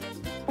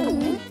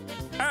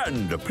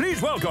 And please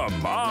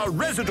welcome our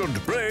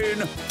resident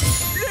brain,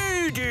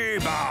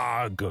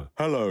 Ladybug.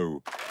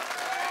 Hello.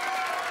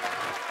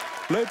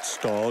 Let's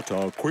start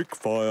our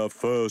quick-fire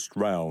first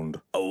round.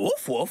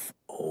 Woof, woof,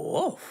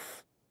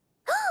 woof.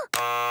 A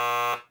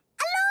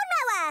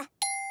lawnmower.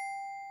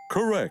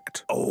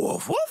 Correct.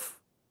 Woof,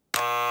 woof.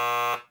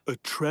 A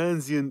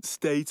transient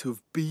state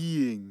of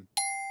being.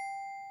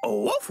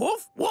 Woof,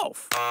 woof,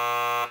 woof.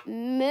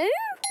 Moo?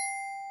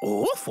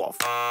 Woof, woof.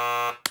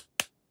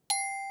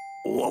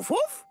 Woof,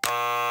 woof.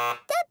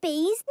 The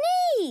bee's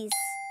knees.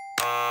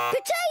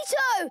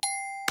 Potato!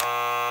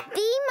 B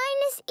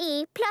minus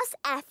E plus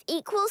F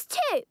equals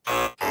 2.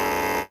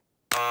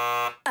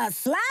 A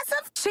slice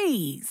of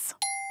cheese.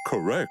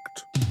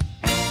 Correct.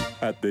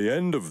 At the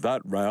end of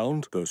that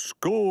round, the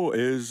score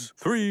is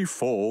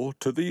 3-4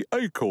 to the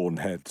Acorn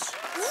Heads.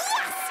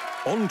 Yes!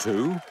 On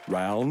to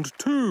round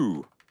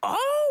 2.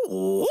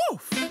 Oh,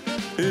 woof.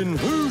 In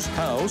whose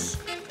house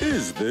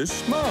is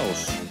this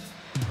mouse?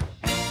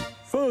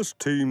 First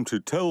team to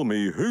tell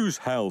me whose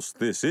house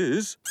this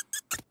is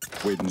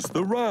wins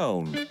the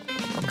round.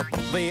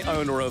 The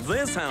owner of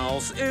this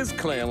house is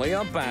clearly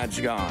a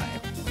badge guy.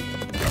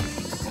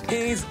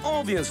 He's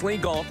obviously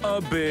got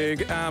a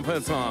big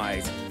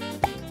appetite.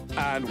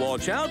 And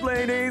watch out,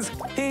 ladies,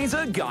 he's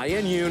a guy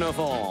in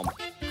uniform.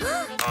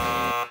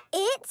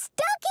 It's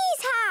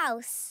Duggie's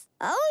house.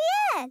 Oh,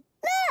 yeah.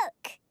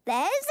 Look,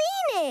 there's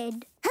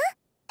Enid. Huh?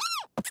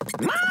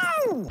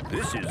 No!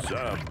 This is,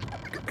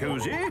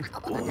 cozy.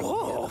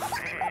 Woof.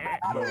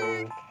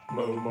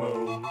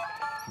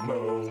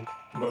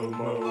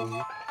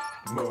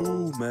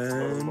 Cool,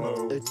 man.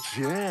 A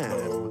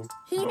jam.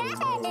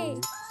 Yay!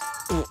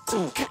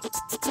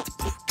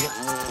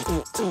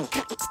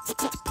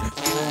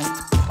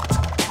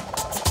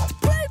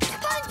 Fruit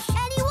punch,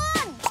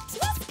 anyone?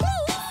 Yes,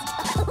 please.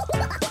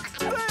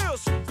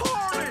 This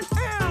party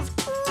is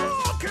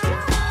rocking!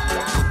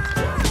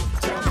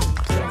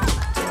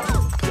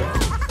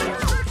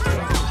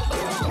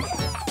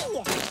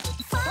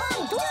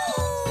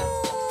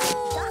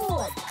 That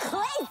was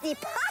crazy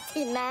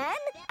party, man.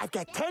 I've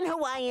got 10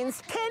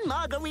 Hawaiians, 10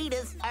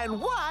 margaritas,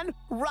 and 1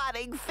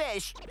 rotting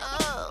fish.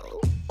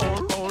 Oh.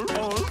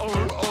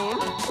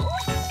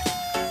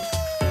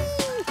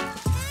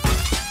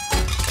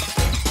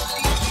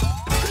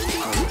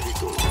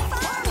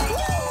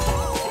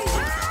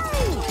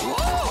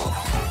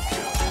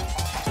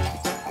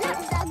 Look,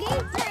 Duggee,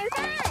 no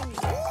hands.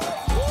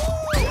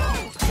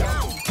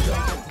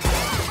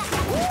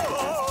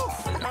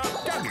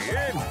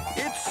 Duggee,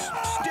 it's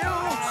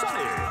still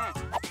sunny.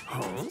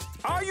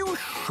 Are you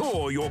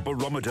sure your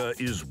barometer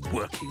is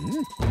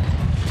working?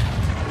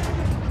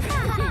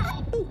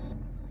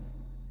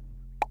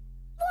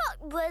 What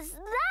was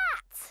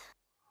that?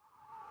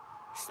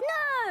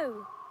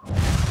 Snow!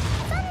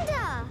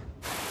 Thunder!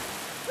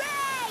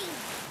 Rain!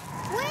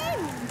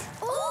 Wind!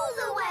 All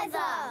the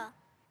weather!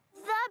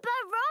 The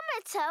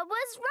barometer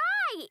was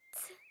right!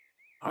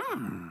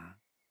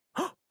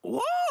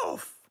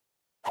 Woof!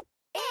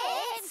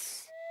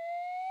 It's...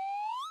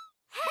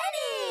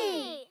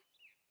 Henny!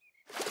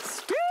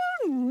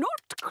 Still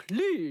not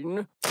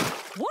clean.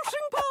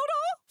 Washing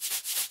powder.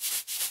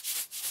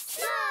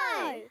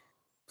 Snow!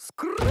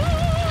 Scrub.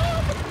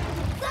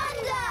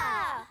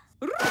 Thunder!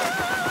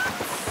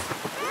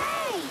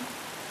 Rain!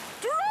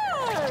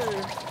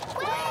 Dry.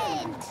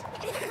 Wind!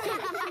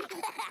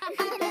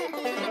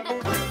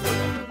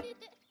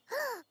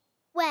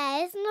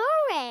 Where's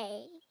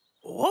Norrie?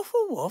 Woof,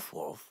 woof,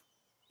 woof.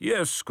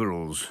 Yes,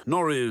 Squirrels.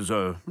 Norrie's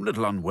a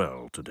little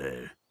unwell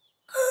today.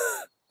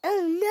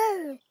 Oh,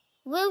 no.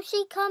 Will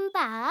she come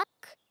back?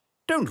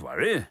 Don't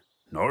worry.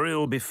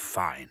 Norrie'll be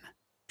fine.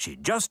 She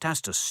just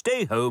has to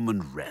stay home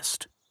and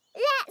rest.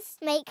 Let's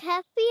make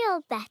her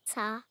feel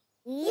better.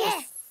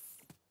 Yes!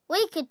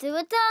 We could do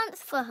a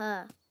dance for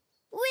her.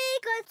 We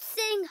could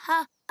sing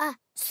her a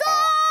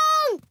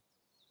song!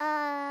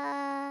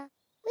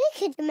 We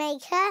could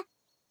make her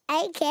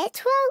a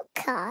get well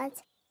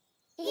card.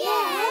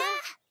 Yeah!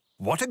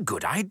 What a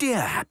good idea,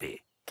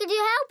 Happy. Could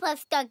you help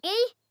us,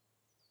 Duggee?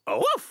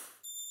 Woof!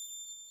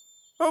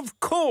 Of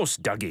course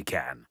Duggee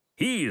can.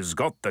 He's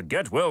got the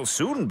Get Well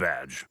Soon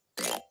badge.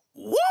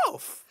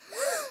 Woof!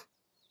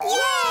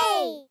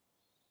 Yay!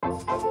 Ooh,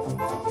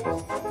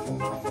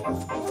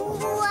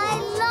 I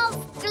love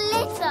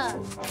glitter.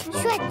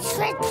 Shred,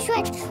 shred,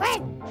 shred,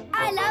 shred.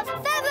 I love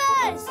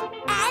feathers.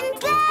 And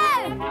glue.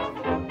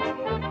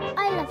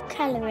 I love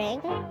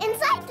colouring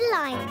inside the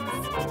lines.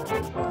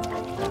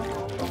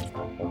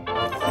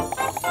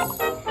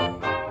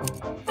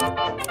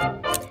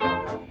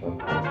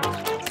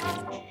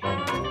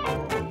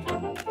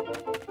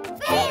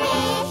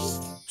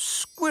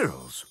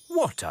 Squirrels,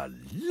 What a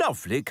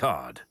lovely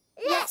card.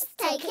 Let's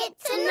take it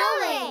to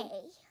Norrie.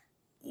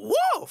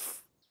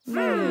 Woof!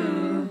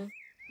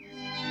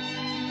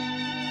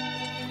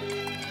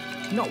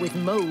 Not with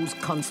Mole's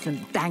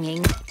constant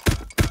banging.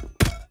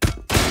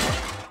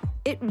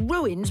 It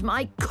ruins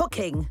my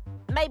cooking.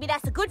 Maybe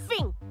that's a good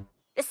thing.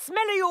 The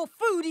smell of your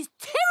food is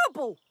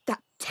terrible.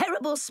 That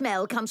terrible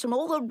smell comes from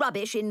all the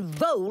rubbish in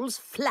Vole's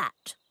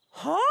flat.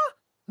 Huh?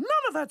 None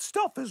of that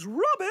stuff is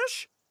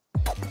rubbish.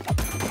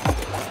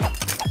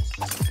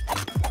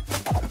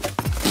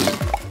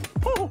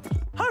 Oh,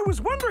 I was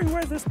wondering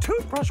where this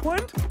toothbrush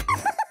went. None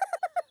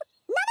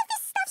of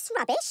this stuff's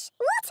rubbish.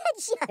 What a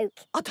joke.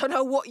 I don't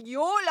know what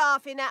you're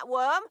laughing at,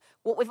 Worm.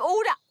 What with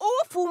all that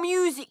awful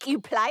music you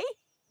play?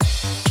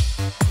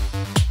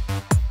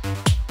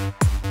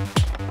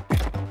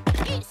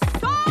 It's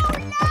so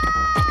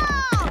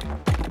loud!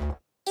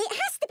 It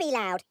has to be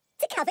loud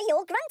to cover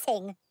your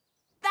grunting.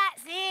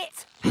 That's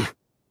it.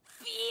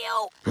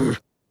 Feel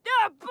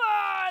the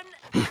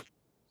burn.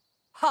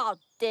 How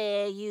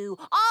dare you?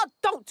 I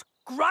don't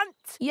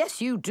grunt. Yes,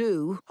 you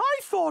do. I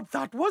thought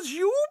that was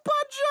you,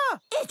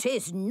 Badger. It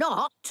is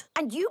not.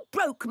 And you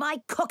broke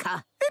my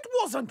cooker. It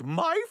wasn't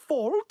my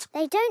fault.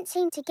 They don't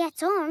seem to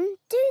get on,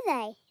 do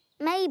they?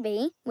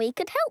 Maybe we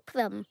could help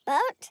them.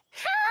 But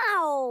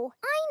how?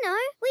 I know.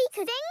 We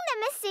could sing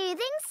them a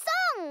soothing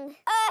song.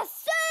 A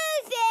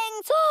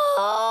soothing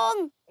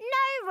song!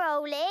 No,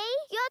 Roly.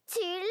 You're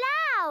too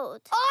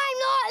loud. I'm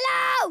not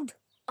loud!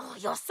 Oh,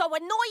 you're so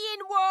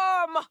annoying,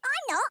 Worm.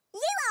 I'm not.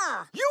 You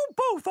are. You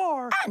both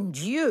are. And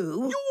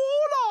you? You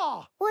all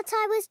are. What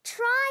I was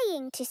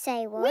trying to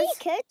say was... We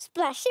could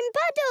splash in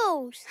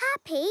puddles.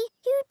 Happy,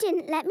 you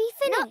didn't let me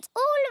finish. Not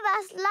all of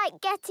us like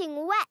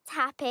getting wet,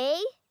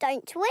 Happy.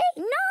 Don't we?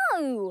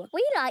 No,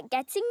 we like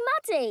getting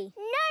muddy.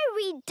 No,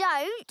 we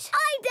don't.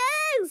 I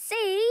do.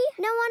 See?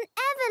 No one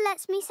ever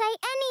lets me say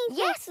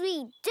anything. Yes,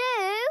 we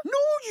do. No,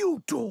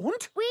 you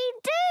don't. We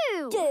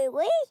do. Do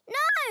we?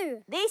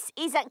 No. This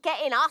isn't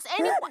getting us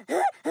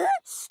anywhere.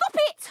 Stop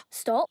it.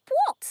 Stop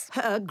what?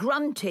 Her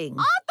grunting.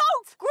 I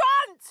don't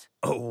grunt.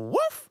 Oh,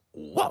 woof,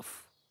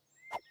 woof.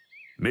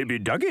 Maybe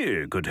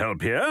Duggee could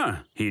help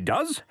here. He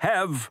does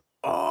have...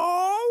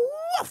 Oh,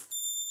 woof.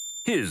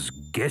 his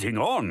getting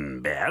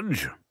on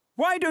badge.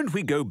 Why don't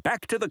we go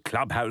back to the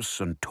clubhouse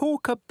and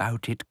talk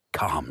about it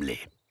calmly?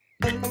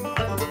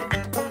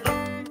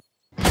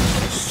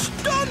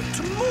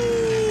 Stunt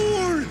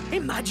mole!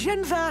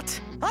 Imagine that.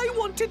 I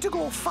wanted to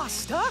go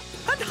faster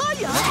and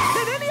higher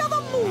than any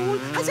other mole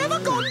has ever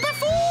gone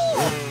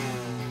before.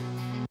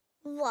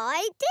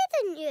 Why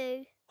didn't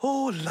you?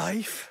 Oh,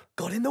 life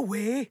got in the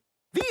way.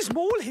 These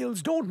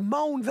molehills don't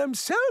mound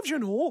themselves, you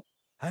know.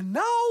 And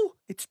now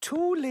it's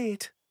too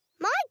late.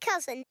 My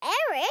cousin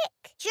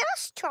Eric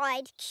just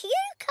tried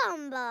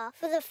cucumber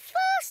for the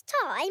first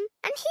time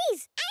and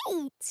he's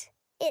 8.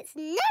 It's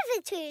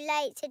never too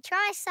late to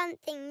try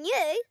something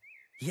new.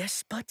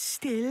 Yes, but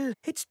still,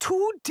 it's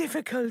too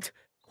difficult.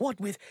 What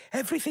with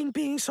everything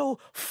being so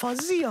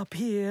fuzzy up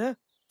here?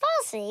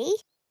 Fuzzy?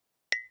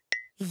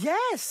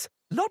 Yes,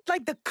 not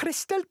like the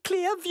crystal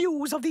clear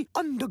views of the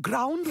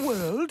underground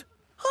world.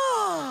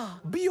 Ah,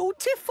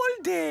 beautiful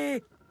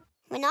day.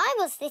 When I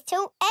was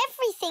little,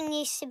 everything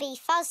used to be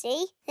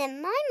fuzzy.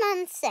 Then my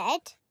mum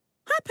said...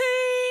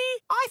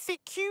 Happy! I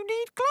think you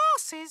need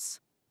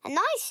glasses. And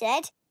I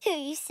said,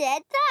 who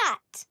said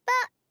that?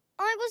 But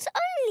I was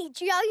only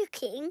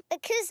joking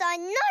because I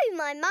know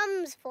my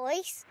mum's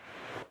voice.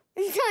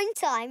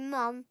 Don't I,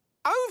 Mum?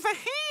 Over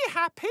here,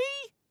 Happy.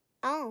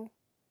 Oh.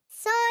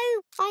 So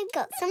I've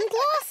got some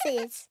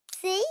glasses.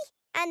 See?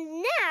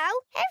 And now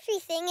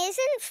everything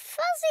isn't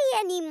fuzzy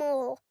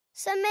anymore.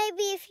 So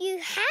maybe if you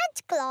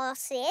had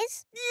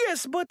glasses...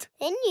 Yes, but...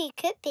 Then you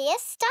could be a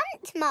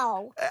stunt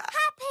mole.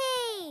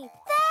 Happy!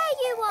 There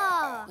you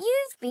are!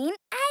 You've been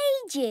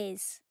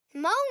ages.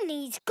 Mole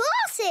needs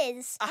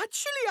glasses.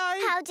 Actually,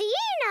 How do you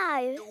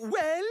know?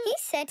 Well... He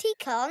said he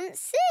can't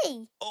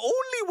see.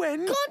 Only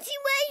when... Can't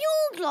you wear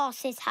your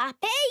glasses,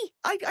 Happy?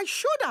 I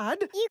should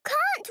add... You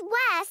can't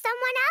wear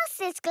someone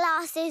else's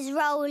glasses,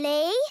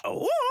 Roly.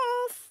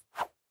 Off!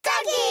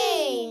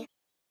 Duggee!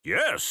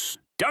 Yes,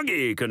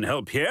 Duggee can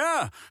help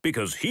here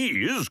because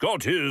he's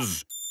got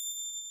his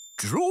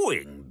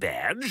drawing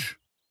badge.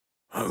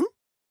 Huh?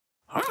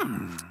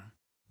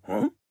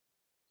 Huh?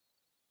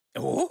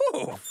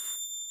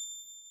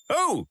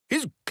 Oh,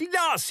 his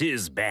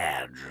glasses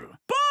badge.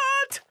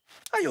 But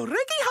I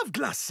already have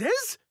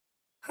glasses.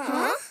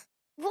 Huh?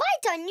 Why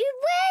don't you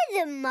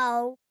wear them,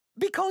 Mole?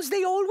 Because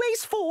they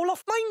always fall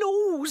off my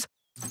nose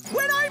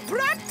when I'm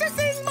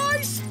practicing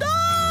my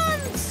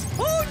stunts.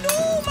 Oh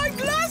no, my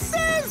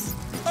glasses!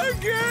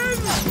 Again!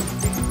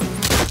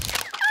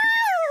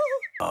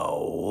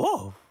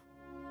 Oh.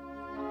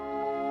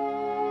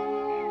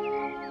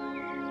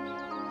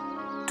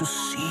 To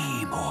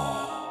see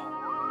more.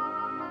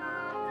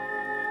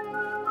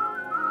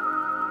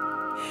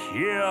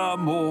 Hear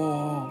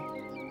more.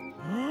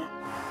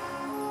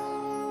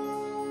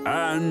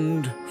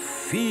 And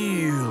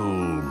feel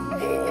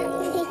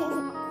more.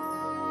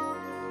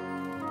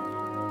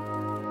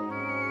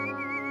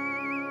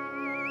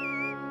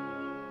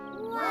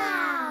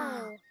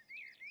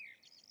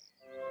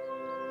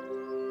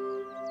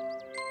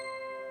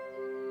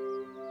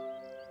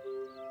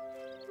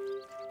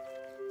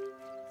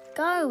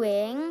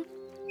 going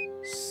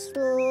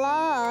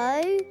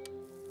slow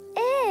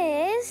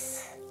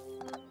is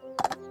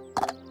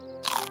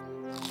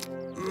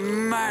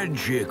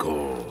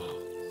magical.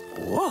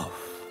 Woof.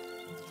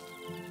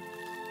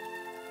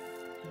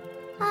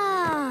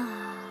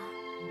 Ah,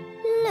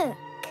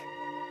 look,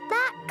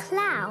 that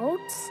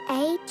cloud's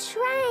a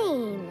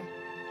train.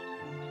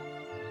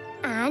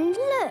 And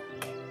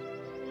look,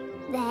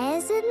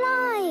 there's a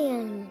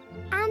lion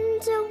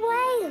and a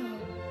whale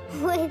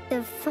with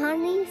a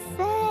funny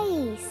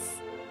face.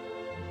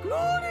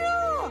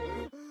 Gloria!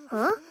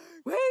 Huh?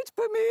 Wait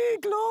for me,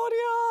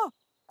 Gloria!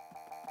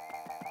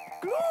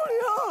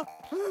 Gloria!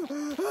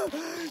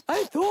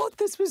 I thought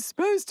this was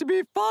supposed to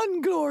be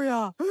fun,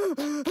 Gloria.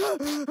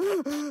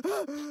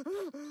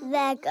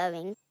 They're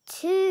going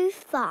too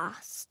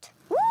fast.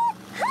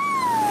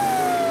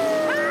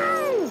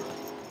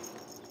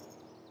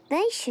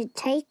 They should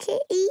take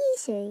it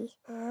easy.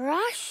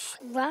 Rush,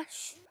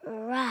 rush,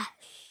 rush.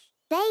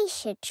 They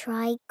should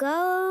try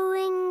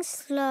going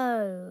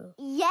slow.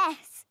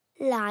 Yes,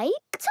 like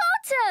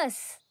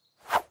tortoise.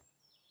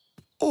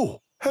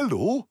 Oh,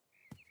 hello.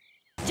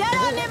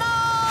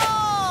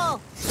 Geronimo!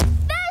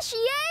 There she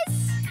is!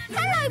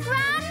 Hello,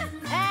 Gran!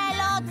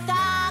 Hello,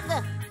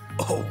 Tag!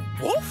 Oh,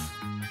 woof!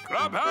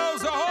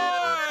 Clubhouse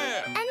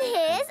ahoy! And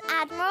here's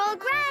Admiral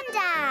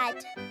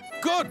Grandad.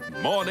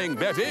 Good morning,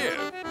 Betty.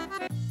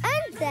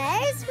 And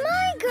there's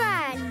my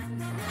Gran.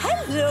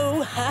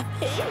 Hello,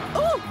 Happy.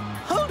 Oh,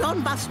 hold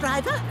on, bus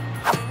driver.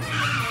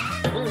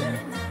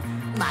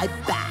 My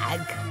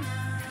bag.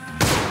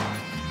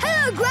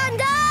 Hello,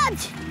 Grandad!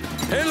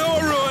 Hello,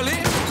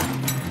 Roly.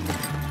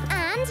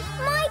 And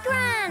my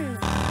Gran.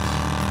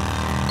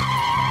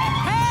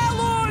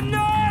 Hello,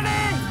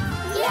 Norrie!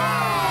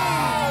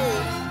 Yay!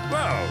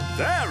 Well,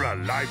 they're a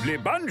lively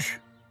bunch.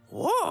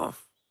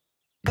 Woof!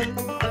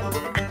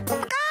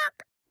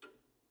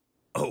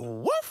 Oh,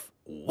 woof,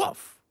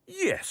 woof.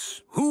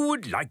 Yes, who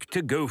would like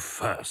to go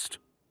first?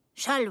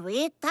 Shall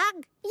we,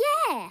 Tag?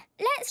 Yeah,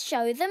 let's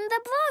show them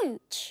the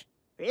brooch.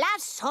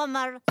 Last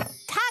summer,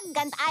 Tag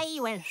and I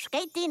were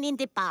skating in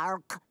the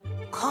park.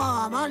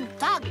 Come on,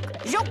 Tag.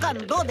 You can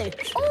do this.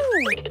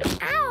 Ooh!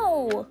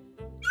 Ow!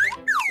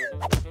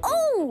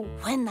 Ooh!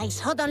 When I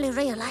suddenly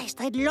realized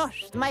I'd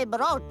lost my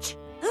brooch.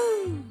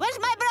 Where's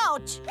my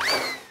brooch?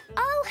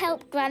 I'll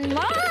help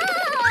Grandma!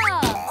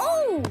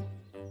 Ooh!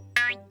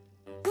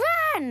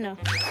 Gran!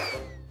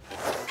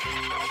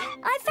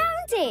 I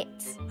found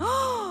it!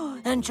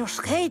 And you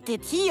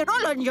skated here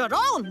all on your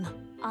own.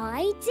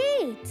 I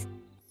did.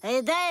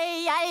 A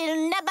day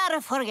I'll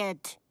never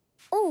forget.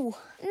 Oh,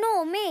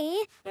 nor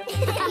me.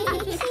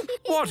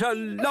 What a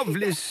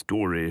lovely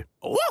story.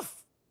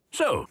 Woof!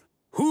 So,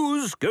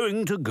 who's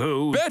going to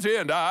go? Betty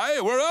and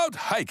I were out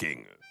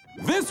hiking.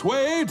 This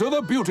way to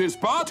the beauty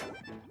spot.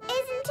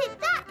 Isn't it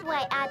that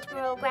way,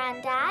 Admiral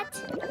Grandad?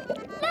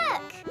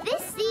 Look,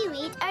 this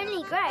seaweed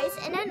only grows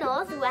in a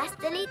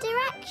northwesterly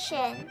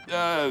direction.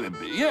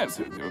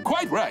 Yes,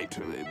 quite right.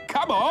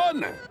 Come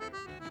on.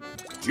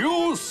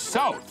 Due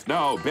south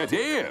now,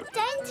 Betty.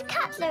 Don't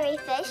cutlery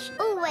fish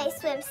always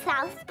swim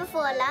south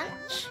before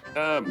lunch?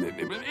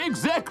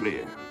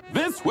 Exactly.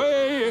 This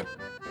way.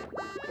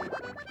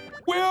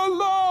 We're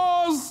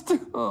lost.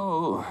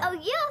 Oh. Oh,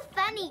 you're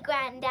funny,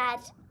 Grandad.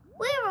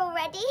 We're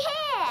already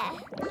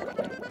here.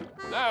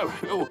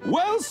 Oh,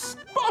 well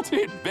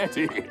spotted,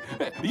 Betty.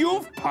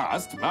 You've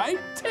passed my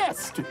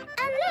test. And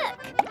look.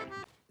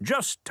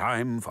 Just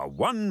time for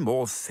one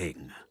more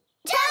thing.